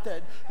 did you want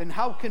that? And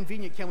how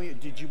convenient can we,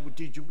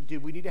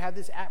 did we need to have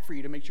this app for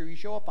you to make sure you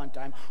show up on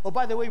time? Oh,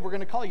 by the way, we're going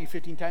to call you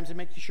 15 times and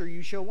make sure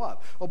you show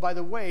up. Oh, by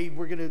the way,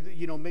 we're going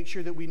to, make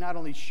sure that we not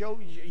only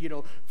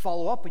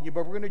follow up with you,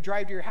 but we're going to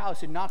drive to your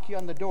house and knock you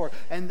on the door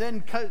and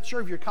then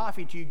serve your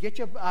coffee to you, get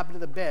you up out of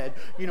the bed,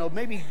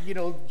 maybe,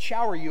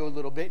 shower you a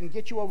little bit and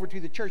get you over to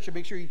the church to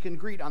make sure you can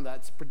greet on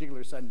that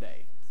particular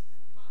Sunday.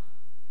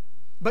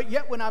 But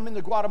yet when I'm in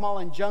the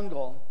Guatemalan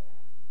jungle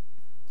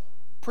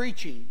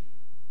preaching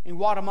in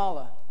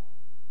Guatemala,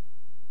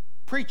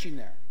 preaching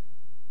there,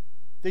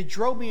 they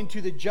drove me into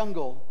the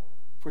jungle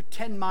for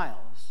 10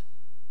 miles.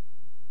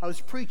 I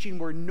was preaching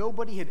where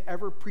nobody had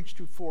ever preached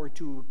before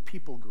to a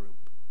people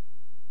group.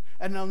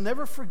 And I'll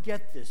never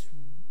forget this,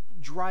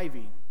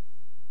 driving.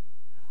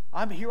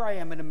 Here I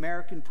am, an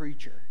American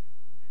preacher.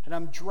 And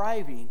I'm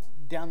driving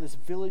down this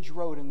village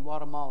road in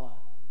Guatemala.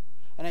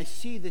 And I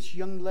see this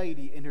young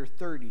lady in her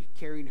 30s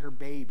carrying her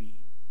baby.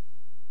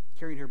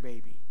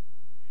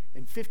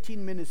 And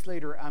 15 minutes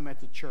later, I'm at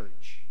the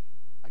church.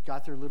 I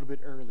got there a little bit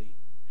early.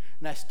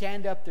 And I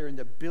stand up there in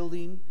the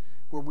building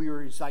where we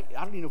were, I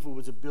don't even know if it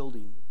was a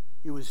building.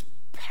 It was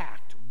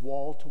packed,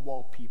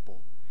 wall-to-wall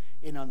people.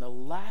 And on the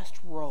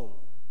last row,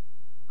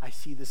 I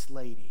see this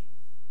lady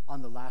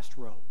on the last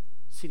row,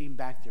 sitting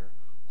back there,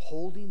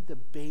 holding the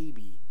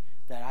baby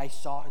that I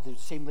saw, the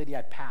same lady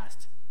I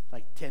passed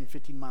like 10,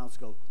 15 miles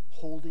ago,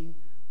 holding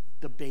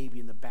the baby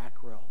in the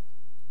back row.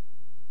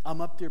 I'm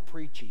up there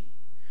preaching.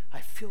 I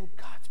feel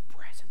God's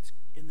presence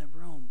in the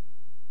room.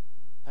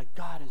 Like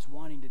God is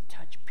wanting to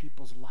touch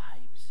people's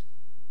lives.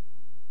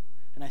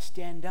 And I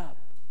stand up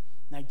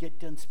and I get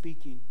done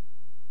speaking.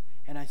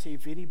 And I say,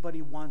 if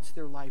anybody wants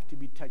their life to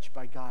be touched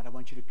by God, I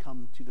want you to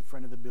come to the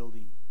front of the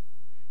building.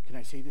 Can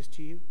I say this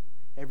to you?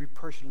 Every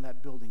person in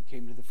that building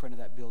came to the front of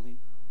that building.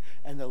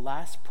 And the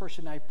last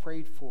person I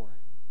prayed for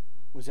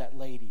was that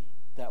lady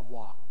that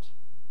walked.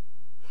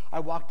 I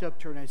walked up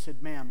to her and I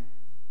said, ma'am,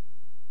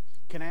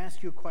 can I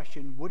ask you a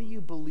question? What are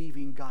you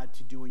believing God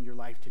to do in your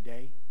life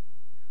today?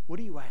 What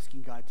are you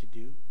asking God to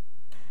do?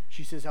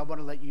 She says, I want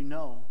to let you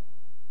know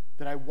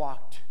that I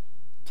walked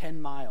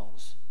 10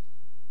 miles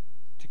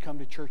to come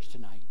to church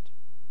tonight.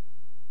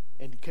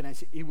 And can I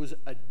say, it was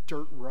a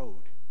dirt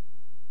road.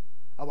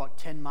 I walked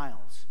 10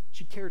 miles.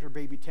 She carried her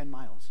baby 10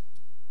 miles.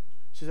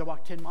 She says, I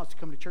walked 10 miles to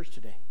come to church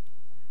today.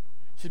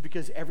 She says,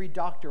 because every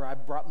doctor I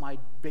brought my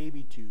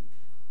baby to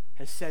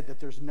has said that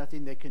there's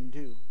nothing they can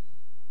do.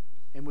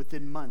 And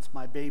within months,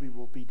 my baby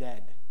will be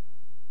dead.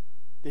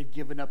 They've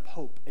given up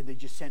hope, and they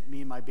just sent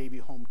me and my baby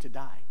home to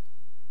die.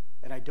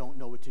 And I don't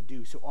know what to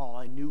do. So all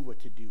I knew what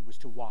to do was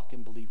to walk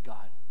and believe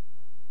God.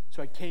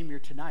 So I came here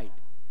tonight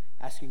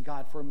asking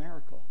God for a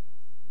miracle.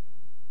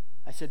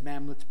 I said,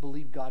 ma'am, let's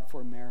believe God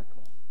for a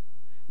miracle.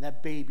 And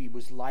that baby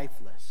was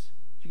lifeless.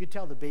 You could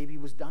tell the baby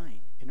was dying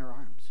in her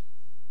arms.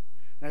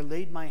 And I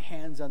laid my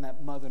hands on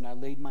that mother, and I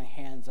laid my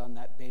hands on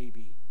that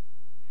baby.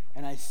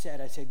 And I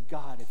said,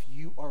 God, if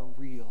you are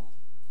real,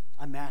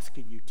 I'm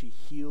asking you to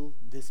heal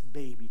this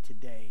baby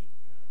today.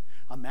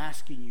 I'm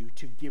asking you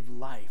to give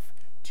life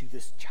to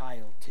this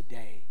child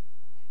today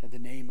in the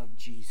name of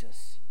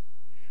Jesus.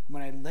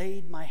 When I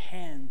laid my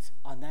hands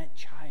on that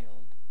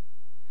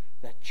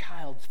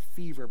child's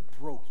fever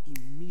broke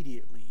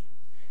immediately.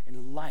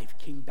 And life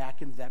came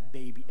back into that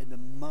baby, and the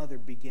mother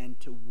began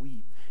to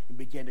weep and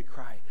began to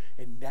cry.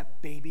 And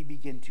that baby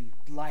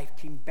life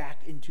came back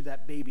into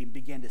that baby and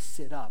began to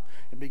sit up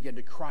and began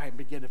to cry and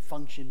began to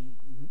function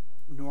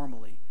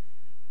normally.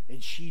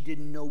 And she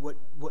didn't know what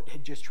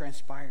had just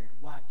transpired.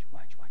 Watch.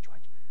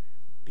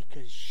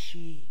 Because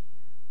she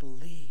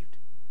believed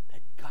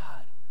that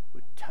God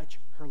would touch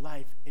her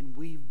life. And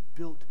we've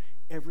built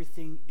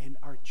everything in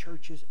our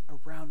churches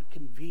around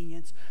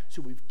convenience.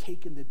 So we've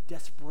taken the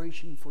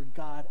desperation for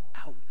God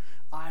out.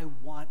 I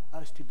want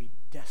us to be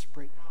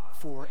desperate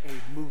for a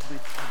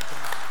movement of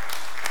God.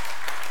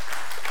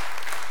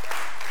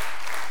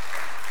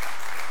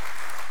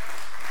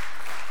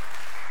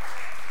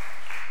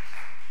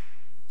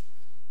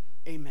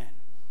 Amen.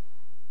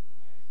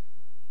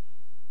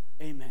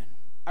 Amen.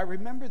 I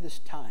remember this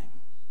time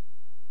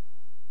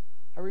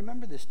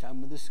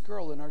when this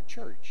girl in our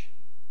church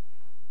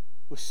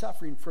was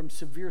suffering from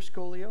severe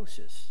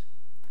scoliosis.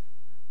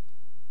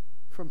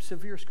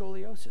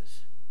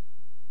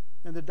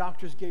 And the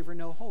doctors gave her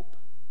no hope.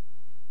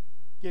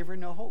 Gave her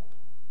no hope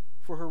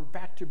for her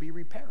back to be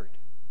repaired.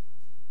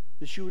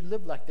 That she would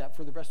live like that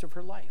for the rest of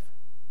her life.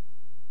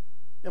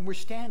 And we're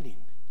standing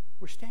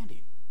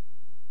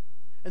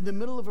in the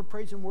middle of a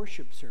praise and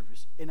worship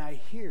service, and I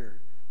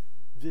hear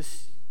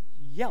this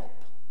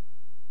yelp.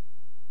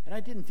 And I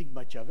didn't think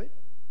much of it.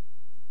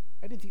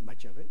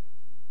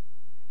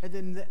 And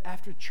then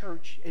after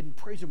church, and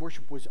praise and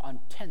worship was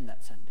on 10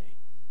 that Sunday.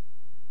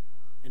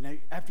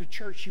 And after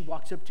church, she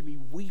walks up to me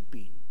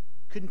weeping,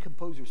 couldn't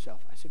compose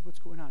herself. I said, "What's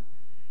going on?"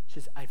 She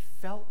says, "I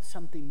felt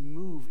something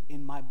move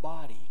in my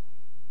body."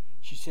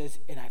 She says,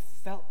 "And I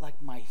felt like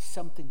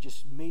something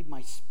just made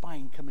my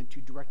spine come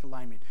into direct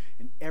alignment.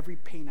 And every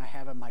pain I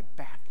have on my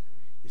back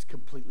is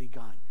completely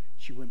gone."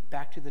 She went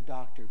back to the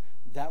doctor.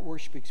 That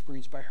worship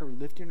experience by her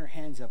lifting her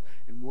hands up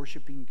and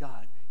worshiping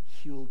God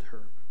healed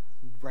her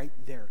right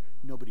there.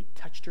 Nobody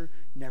touched her.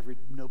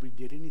 Nobody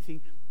did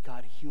anything.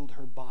 God healed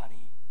her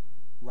body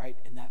right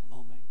in that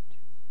moment.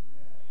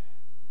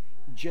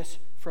 Just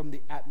from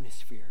the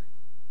atmosphere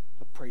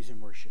of praise and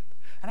worship.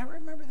 And I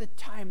remember the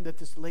time that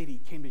this lady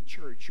came to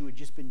church who had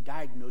just been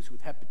diagnosed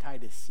with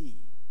hepatitis C.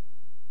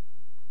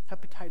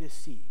 Hepatitis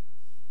C.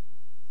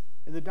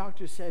 And the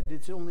doctor said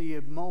it's only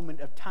a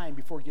moment of time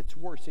before it gets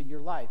worse in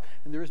your life.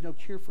 And there is no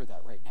cure for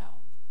that right now.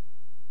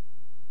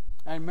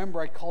 I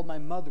remember I called my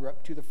mother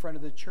up to the front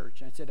of the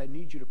church. And I said, "I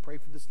need you to pray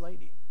for this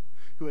lady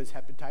who has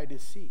hepatitis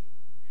C."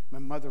 My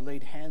mother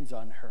laid hands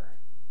on her.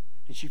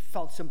 And she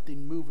felt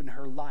something move in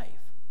her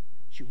life.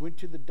 She went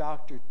to the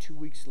doctor 2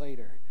 weeks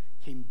later,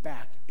 came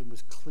back, and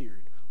was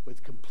cleared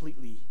with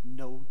completely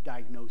no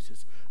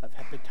diagnosis of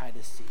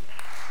hepatitis C.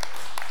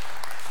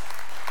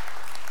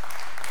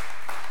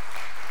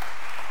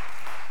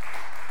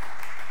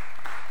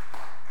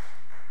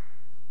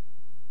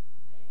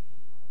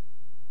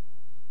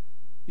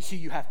 You see,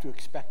 you have to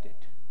expect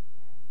it.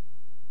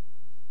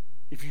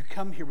 If you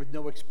come here with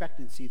no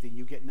expectancy, then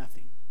you get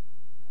nothing.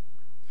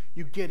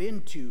 You get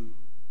into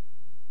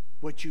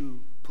what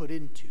you put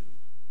into.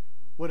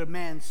 What a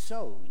man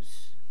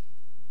sows,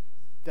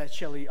 that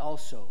shall he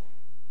also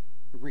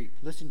reap.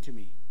 Listen to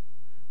me.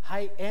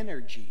 High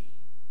energy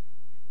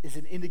is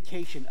an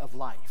indication of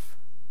life.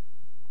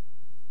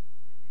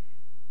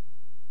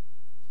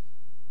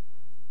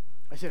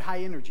 I said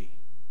high energy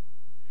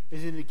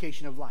is an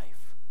indication of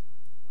life.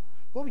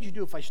 What would you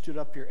do if I stood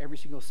up here every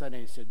single Sunday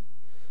and said,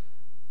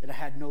 and I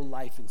had no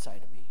life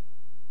inside of me?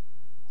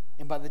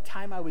 And by the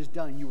time I was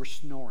done, you were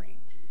snoring.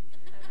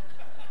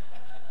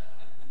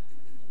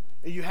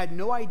 And you had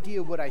no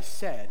idea what I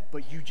said,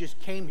 but you just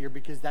came here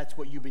because that's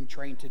what you've been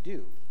trained to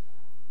do.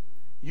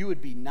 You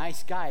would be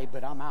nice guy,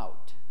 but I'm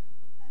out.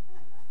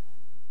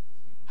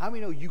 How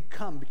many know you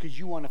come because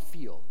you want to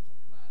feel?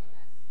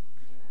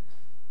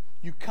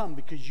 You come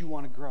because you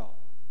want to grow.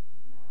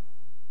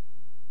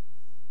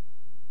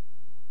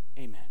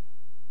 Amen.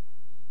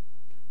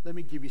 Let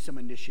me give you some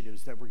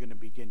initiatives that we're going to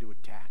begin to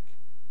attack,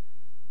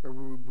 or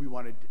we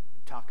want to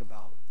talk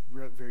about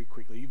very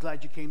quickly. Are you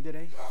glad you came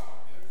today?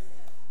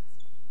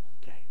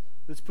 Okay.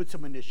 Let's put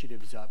some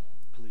initiatives up,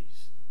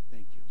 please.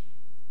 Thank you.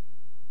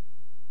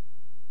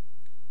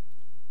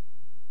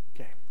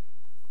 Okay.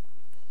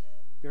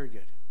 Very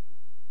good.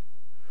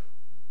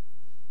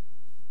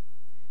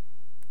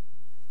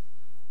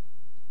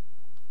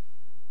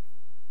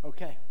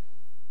 Okay.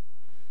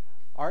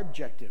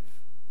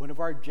 One of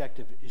our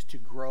objectives is to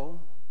grow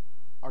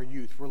our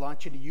youth. We're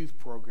launching a youth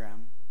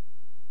program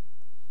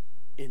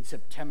in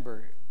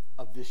September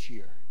of this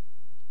year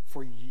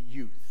for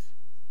youth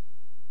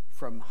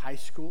from high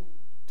school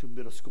to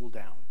middle school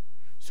down.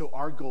 So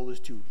our goal is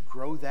to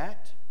grow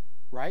that,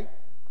 right?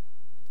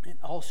 And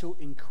also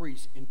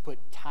increase and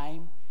put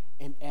time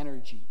and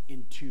energy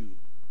into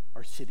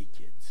our city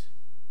kids.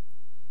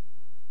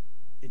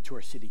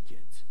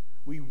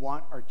 We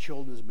want our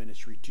children's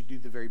ministry to do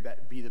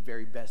be the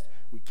very best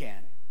we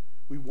can.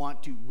 We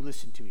want to,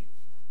 listen to me.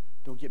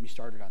 Don't get me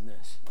started on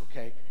this,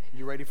 okay?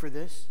 You ready for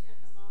this?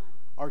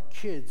 Our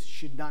kids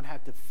should not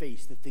have to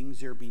face the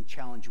things they're being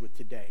challenged with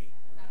today.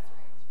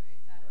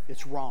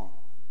 It's wrong.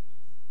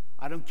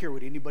 I don't care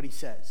what anybody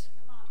says.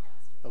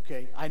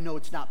 Okay? I know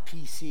it's not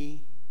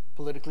PC,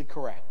 politically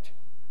correct.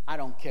 I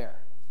don't care.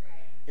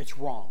 It's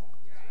wrong.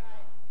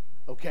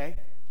 Okay?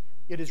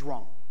 It is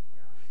wrong.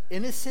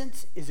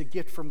 Innocence is a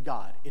gift from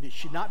God, and it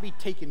should not be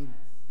taken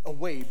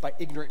away by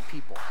ignorant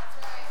people.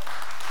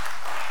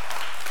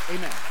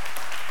 Amen.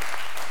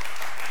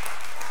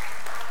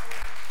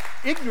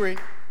 Ignorant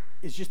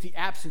is just the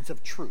absence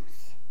of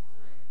truth.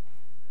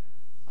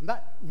 I'm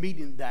not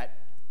meaning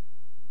that,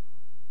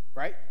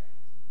 right?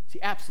 It's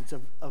the absence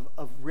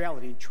of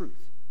reality and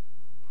truth.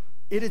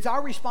 It is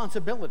our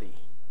responsibility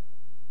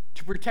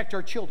to protect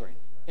our children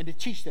and to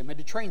teach them and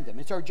to train them.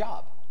 It's our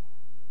job.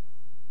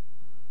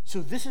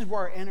 So this is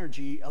where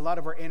a lot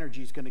of our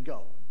energy is going to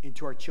go,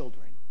 into our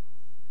children.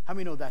 How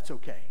many know that's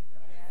okay?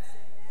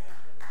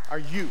 Our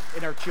youth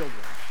and our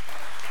children.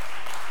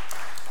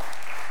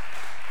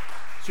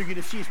 So you're going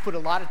to see us put a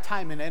lot of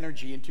time and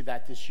energy into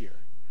that this year.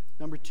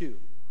 Number 2,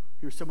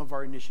 here's some of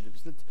our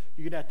initiatives.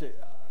 You're going to have to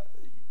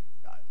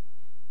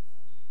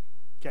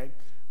Okay?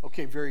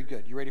 Okay, very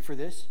good. You ready for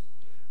this?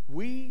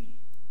 We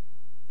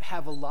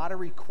have a lot of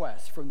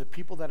requests from the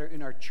people that are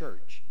in our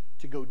church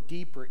to go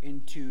deeper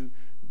into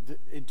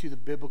the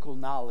biblical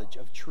knowledge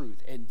of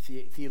truth and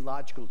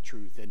theological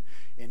truth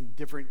and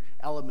different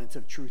elements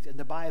of truth in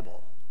the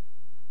Bible.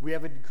 We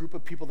have a group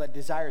of people that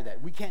desire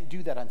that. We can't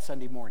do that on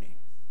Sunday morning.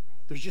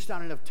 There's just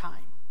not enough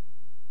time.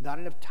 Not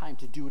enough time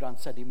to do it on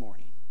Sunday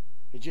morning.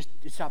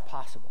 It's not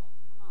possible.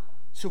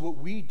 So what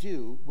we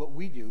do,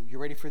 you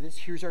ready for this?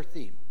 Here's our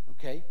theme,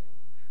 okay?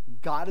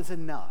 God is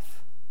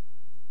enough,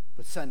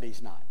 but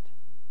Sunday's not.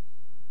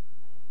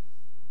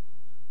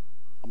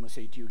 I'm going to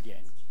say it to you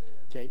again,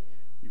 okay?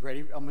 You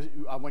ready?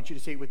 I want you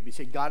to say it with me.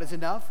 Say, God is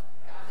enough,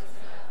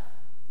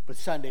 but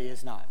Sunday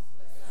is not.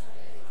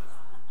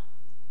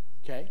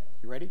 Okay,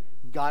 you ready?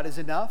 God is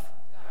enough,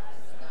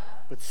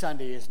 but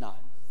Sunday is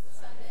not.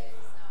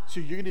 So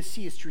you're going to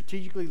see us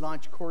strategically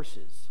launch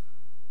courses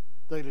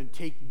that are going to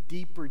take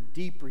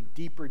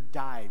deeper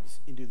dives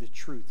into the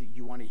truth that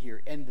you want to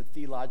hear and the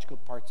theological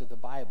parts of the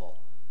Bible,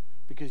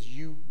 because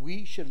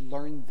we should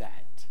learn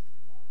that.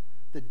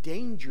 The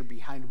danger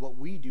behind what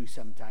we do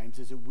sometimes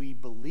is that we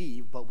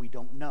believe, but we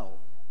don't know.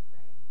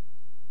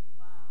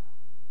 Wow.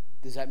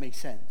 Does that make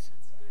sense?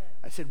 That's good.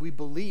 I said we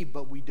believe,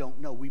 but we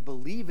don't know. We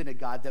believe in a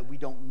God that we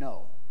don't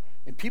know.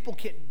 And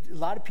a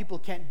lot of people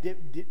can't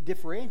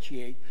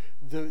differentiate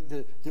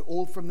the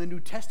Old from the New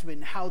Testament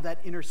and how that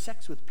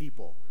intersects with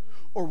people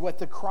or what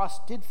the cross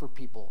did for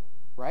people,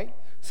 right?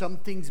 Some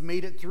things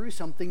made it through,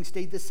 some things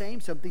stayed the same,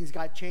 some things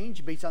got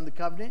changed based on the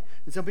covenant,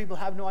 and some people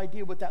have no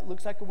idea what that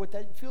looks like or what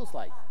that feels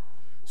like.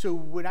 So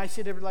when I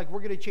sit there like, we're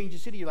going to change the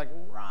city, you're like,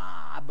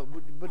 rah,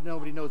 but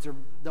nobody knows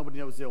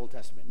the Old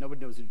Testament.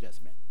 Nobody knows the New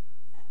Testament.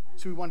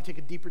 So we want to take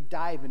a deeper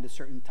dive into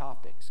certain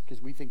topics because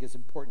we think it's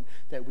important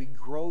that we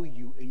grow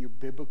you in your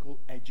biblical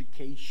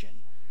education.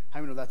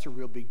 How many know that's a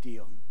real big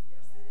deal?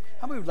 Yes,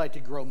 how many would like to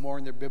grow more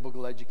in their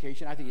biblical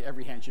education? I think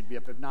every hand should be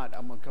up. If not,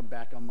 I'm going to come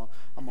back. I'm going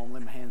to lay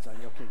my hands on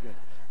you. Okay, good.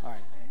 All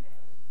right.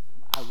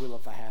 I will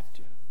if I have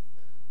to.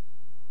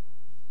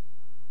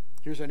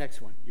 Here's our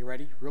next one. You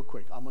ready? Real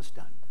quick. Almost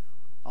done.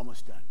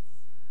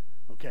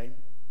 Okay?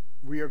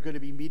 We are going to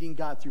be meeting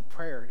God through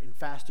prayer and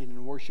fasting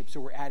and worship. So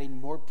we're adding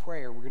more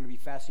prayer. We're going to be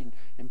fasting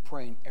and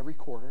praying every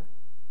quarter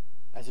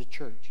as a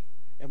church.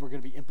 And we're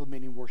going to be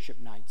implementing worship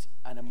nights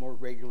on a more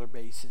regular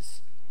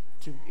basis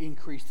to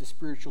increase the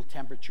spiritual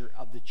temperature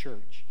of the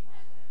church.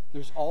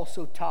 There's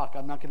also talk,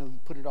 I'm not going to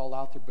put it all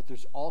out there, but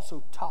there's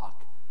also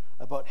talk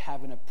about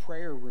having a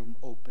prayer room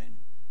open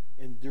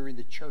during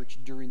the church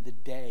during the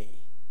day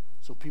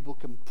so people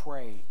can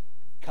pray.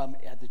 Come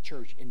at the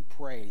church and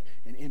pray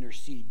and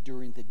intercede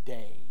during the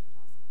day.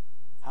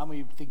 How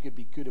many think it'd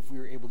be good if we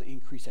were able to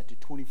increase that to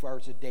 24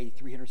 hours a day,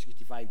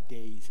 365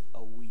 days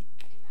a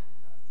week?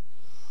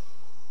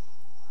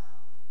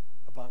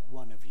 About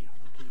one of you.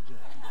 Okay, good.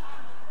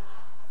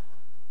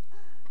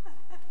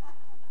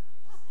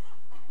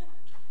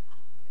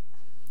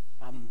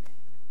 I'm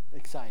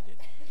excited.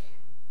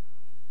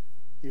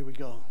 Here we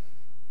go.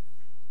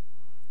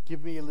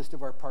 Give me a list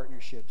of our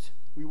partnerships.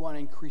 We want to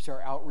increase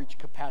our outreach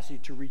capacity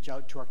to reach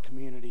out to our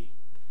community.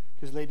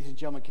 Because, ladies and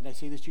gentlemen, can I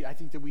say this to you? I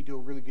think that we do a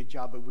really good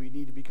job, but we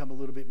need to become a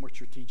little bit more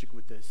strategic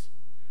with this.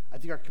 I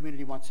think our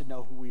community wants to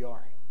know who we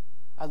are.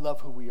 I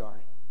love who we are.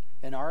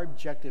 And our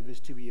objective is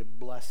to be a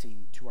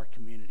blessing to our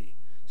community.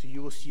 So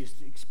you will see us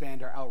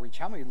expand our outreach.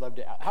 How many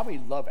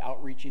love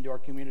outreaching to our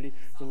community?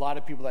 There's a lot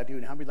of people that do,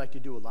 and how many like to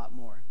do a lot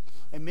more?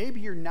 And maybe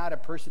you're not a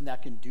person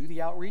that can do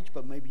the outreach,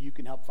 but maybe you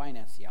can help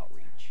finance the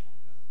outreach.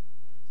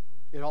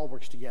 It all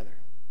works together.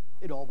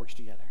 It all works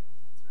together.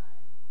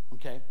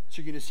 Okay?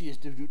 So you're going to see us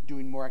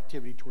doing more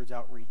activity towards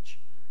outreach.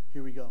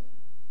 Here we go.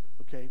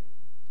 Okay?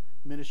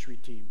 Ministry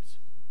teams.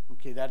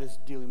 Okay, that is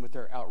dealing with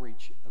our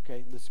outreach.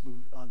 Okay, let's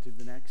move on to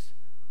the next.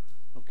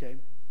 Okay?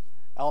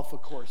 Alpha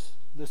course.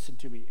 Listen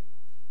to me.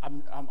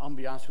 I'm going to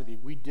be honest with you.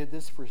 We did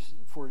this for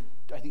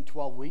I think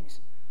 12 weeks.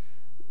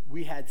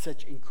 We had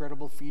such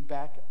incredible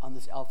feedback on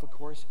this Alpha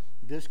course.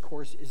 This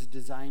course is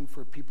designed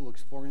for people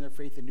exploring their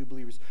faith and new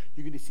believers.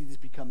 You're going to see this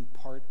become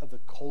part of the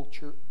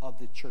culture of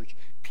the church.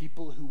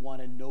 People who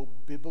want to know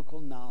biblical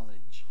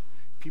knowledge.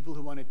 People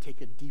who want to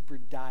take a deeper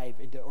dive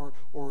into,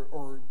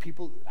 or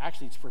people,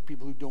 actually it's for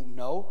people who don't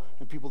know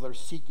and people that are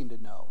seeking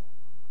to know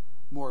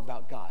more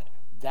about God.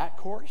 That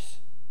course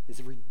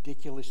is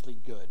ridiculously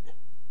good.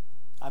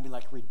 I mean,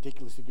 like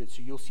ridiculously good.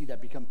 So you'll see that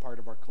become part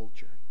of our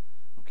culture.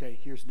 Okay,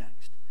 here's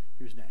next.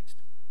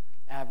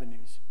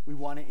 Avenues. We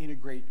want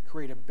to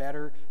create a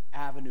better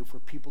avenue for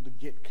people to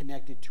get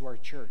connected to our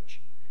church.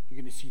 You're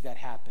going to see that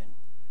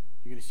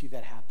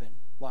happen.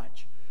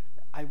 Watch.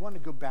 I want to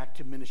go back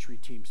to ministry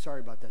teams. Sorry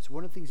about that. So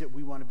one of the things that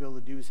we want to be able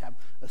to do is have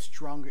a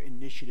stronger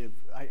initiative.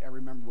 I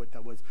remember what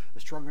that was. A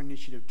stronger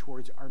initiative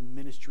towards our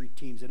ministry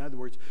teams. In other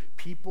words,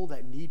 people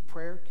that need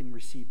prayer can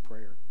receive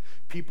prayer.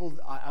 People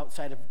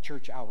outside of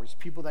church hours.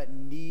 People that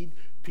need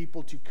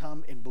people to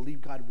come and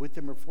believe God with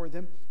them or for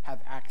them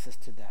have access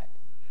to that.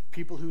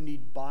 people who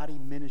need body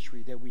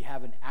ministry, that we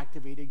have an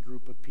activated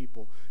group of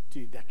people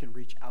that can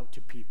reach out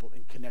to people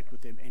and connect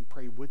with them and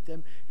pray with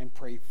them and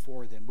pray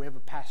for them. We have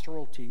a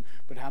pastoral team,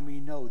 but how many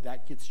know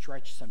that gets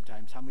stretched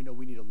sometimes? How many know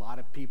we need a lot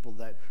of people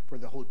where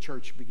the whole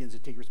church begins to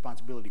take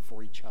responsibility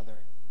for each other?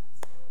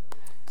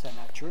 Is that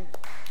not true?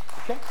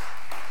 Okay.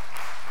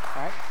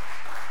 All right.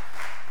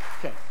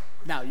 Okay.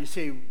 Now you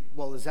say,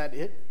 well, is that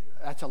it?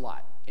 That's a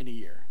lot in a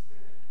year.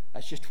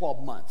 That's just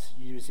 12 months.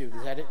 You say,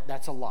 is that it?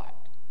 That's a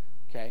lot.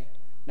 Okay.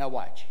 Now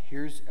watch.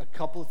 Here's a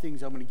couple of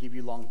things I'm going to give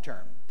you long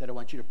term that I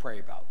want you to pray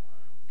about.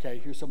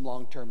 Okay. Here's some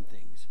long term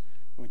things.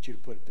 I want you to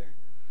put it there.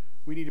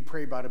 We need to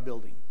pray about a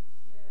building.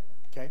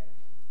 Okay.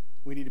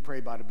 We need to pray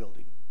about a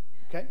building.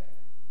 Okay.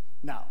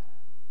 Now,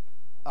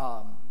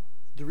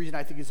 the reason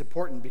I think it's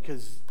important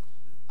because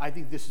I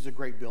think this is a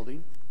great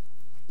building.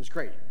 It's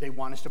great. They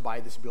want us to buy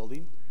this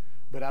building,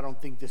 but I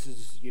don't think this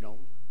is,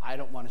 I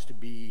don't want us to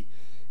be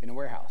in a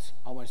warehouse.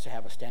 I want us to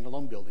have a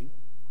standalone building.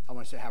 I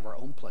want us to have our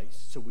own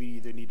place. So we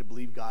either need to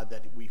believe God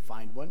that we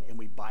find one and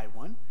we buy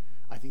one.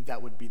 I think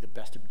that would be the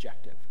best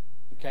objective.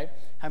 Okay?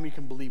 How many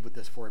can believe with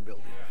this for a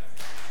building?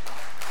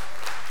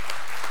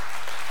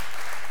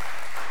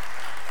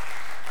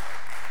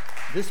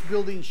 This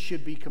building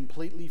should be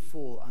completely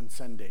full on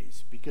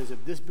Sundays, because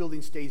if this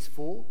building stays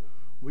full,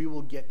 we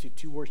will get to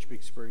 2 worship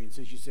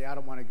experiences. You say, I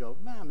don't want to go.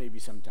 Maybe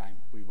sometime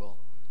we will.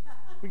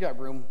 We got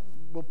room.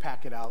 We'll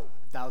pack it out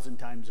 1,000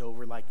 times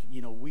over.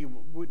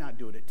 We're not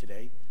doing it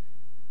today.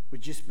 But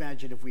just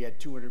imagine if we had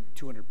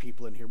 200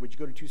 people in here. Would you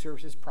go to 2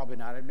 services? Probably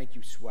not. I'd make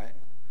you sweat.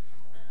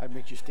 I'd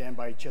make you stand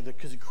by each other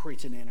because it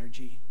creates an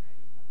energy.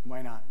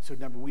 Why not? So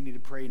remember, we need to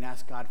pray and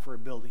ask God for a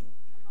building.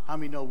 How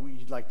many know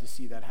you'd like to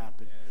see that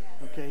happen?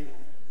 Okay?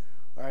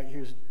 All right,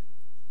 here's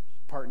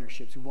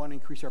partnerships. We want to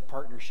increase our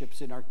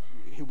partnerships in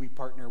who we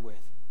partner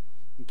with.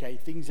 Okay?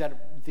 Things that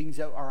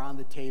are on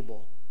the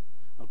table.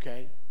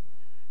 Okay?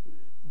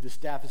 The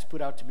staff has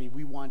put out to me,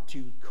 we want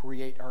to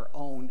create our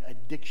own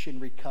addiction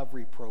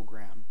recovery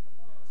program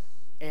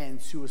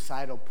and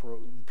suicidal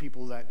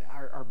people that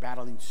are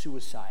battling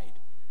suicide,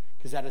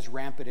 because that is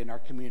rampant in our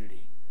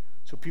community.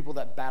 So people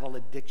that battle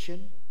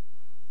addiction,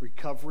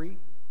 recovery,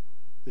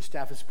 the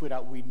staff has put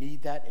out, we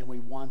need that and we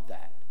want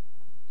that.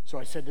 So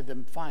I said to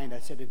them, fine. I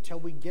said, until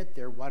we get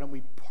there, why don't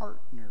we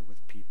partner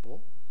with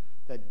people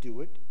that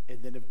do it?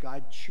 And then if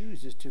God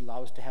chooses to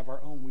allow us to have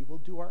our own, we will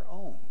do our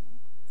own.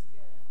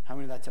 How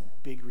many? That's a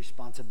big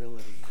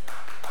responsibility.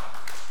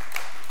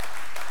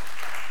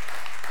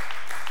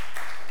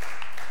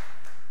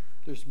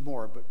 There's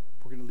more, but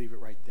we're going to leave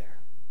it right there.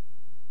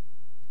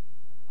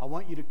 I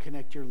want you to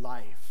connect your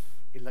life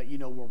and let you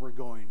know where we're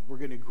going. We're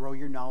going to grow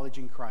your knowledge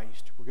in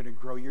Christ. We're going to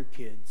grow your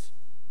kids.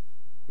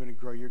 We're going to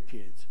grow your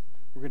kids.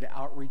 We're going to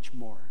outreach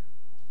more.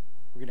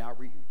 We're going to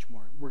outreach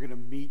more. We're going to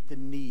meet the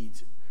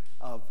needs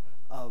of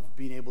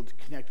being able to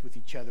connect with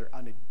each other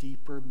on a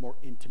deeper, more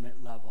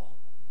intimate level.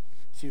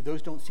 See,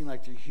 those don't seem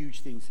like they're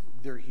huge things.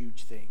 They're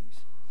huge things.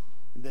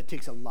 And that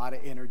takes a lot of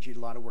energy, a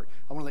lot of work.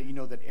 I want to let you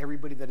know that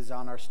everybody that is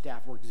on our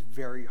staff works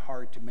very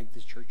hard to make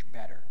this church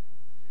better.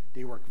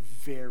 They work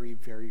very,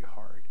 very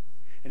hard.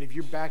 And if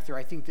you're back there,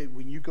 I think that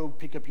when you go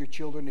pick up your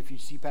children, if you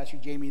see Pastor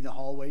Jamie in the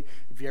hallway,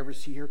 if you ever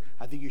see her,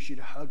 I think you should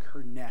hug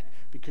her neck,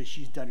 because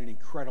she's done an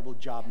incredible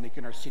job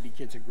making our city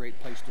kids a great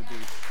place to be.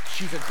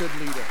 She's a good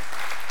leader.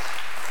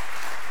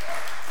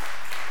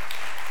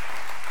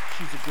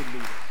 She's a good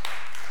leader.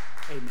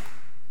 Amen.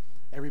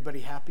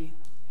 Everybody happy?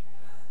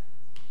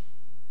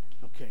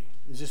 Okay.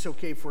 Is this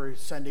okay for a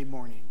Sunday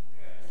morning?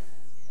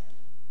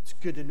 It's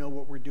good to know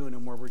what we're doing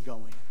and where we're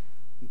going.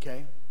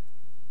 Okay?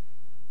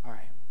 All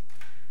right.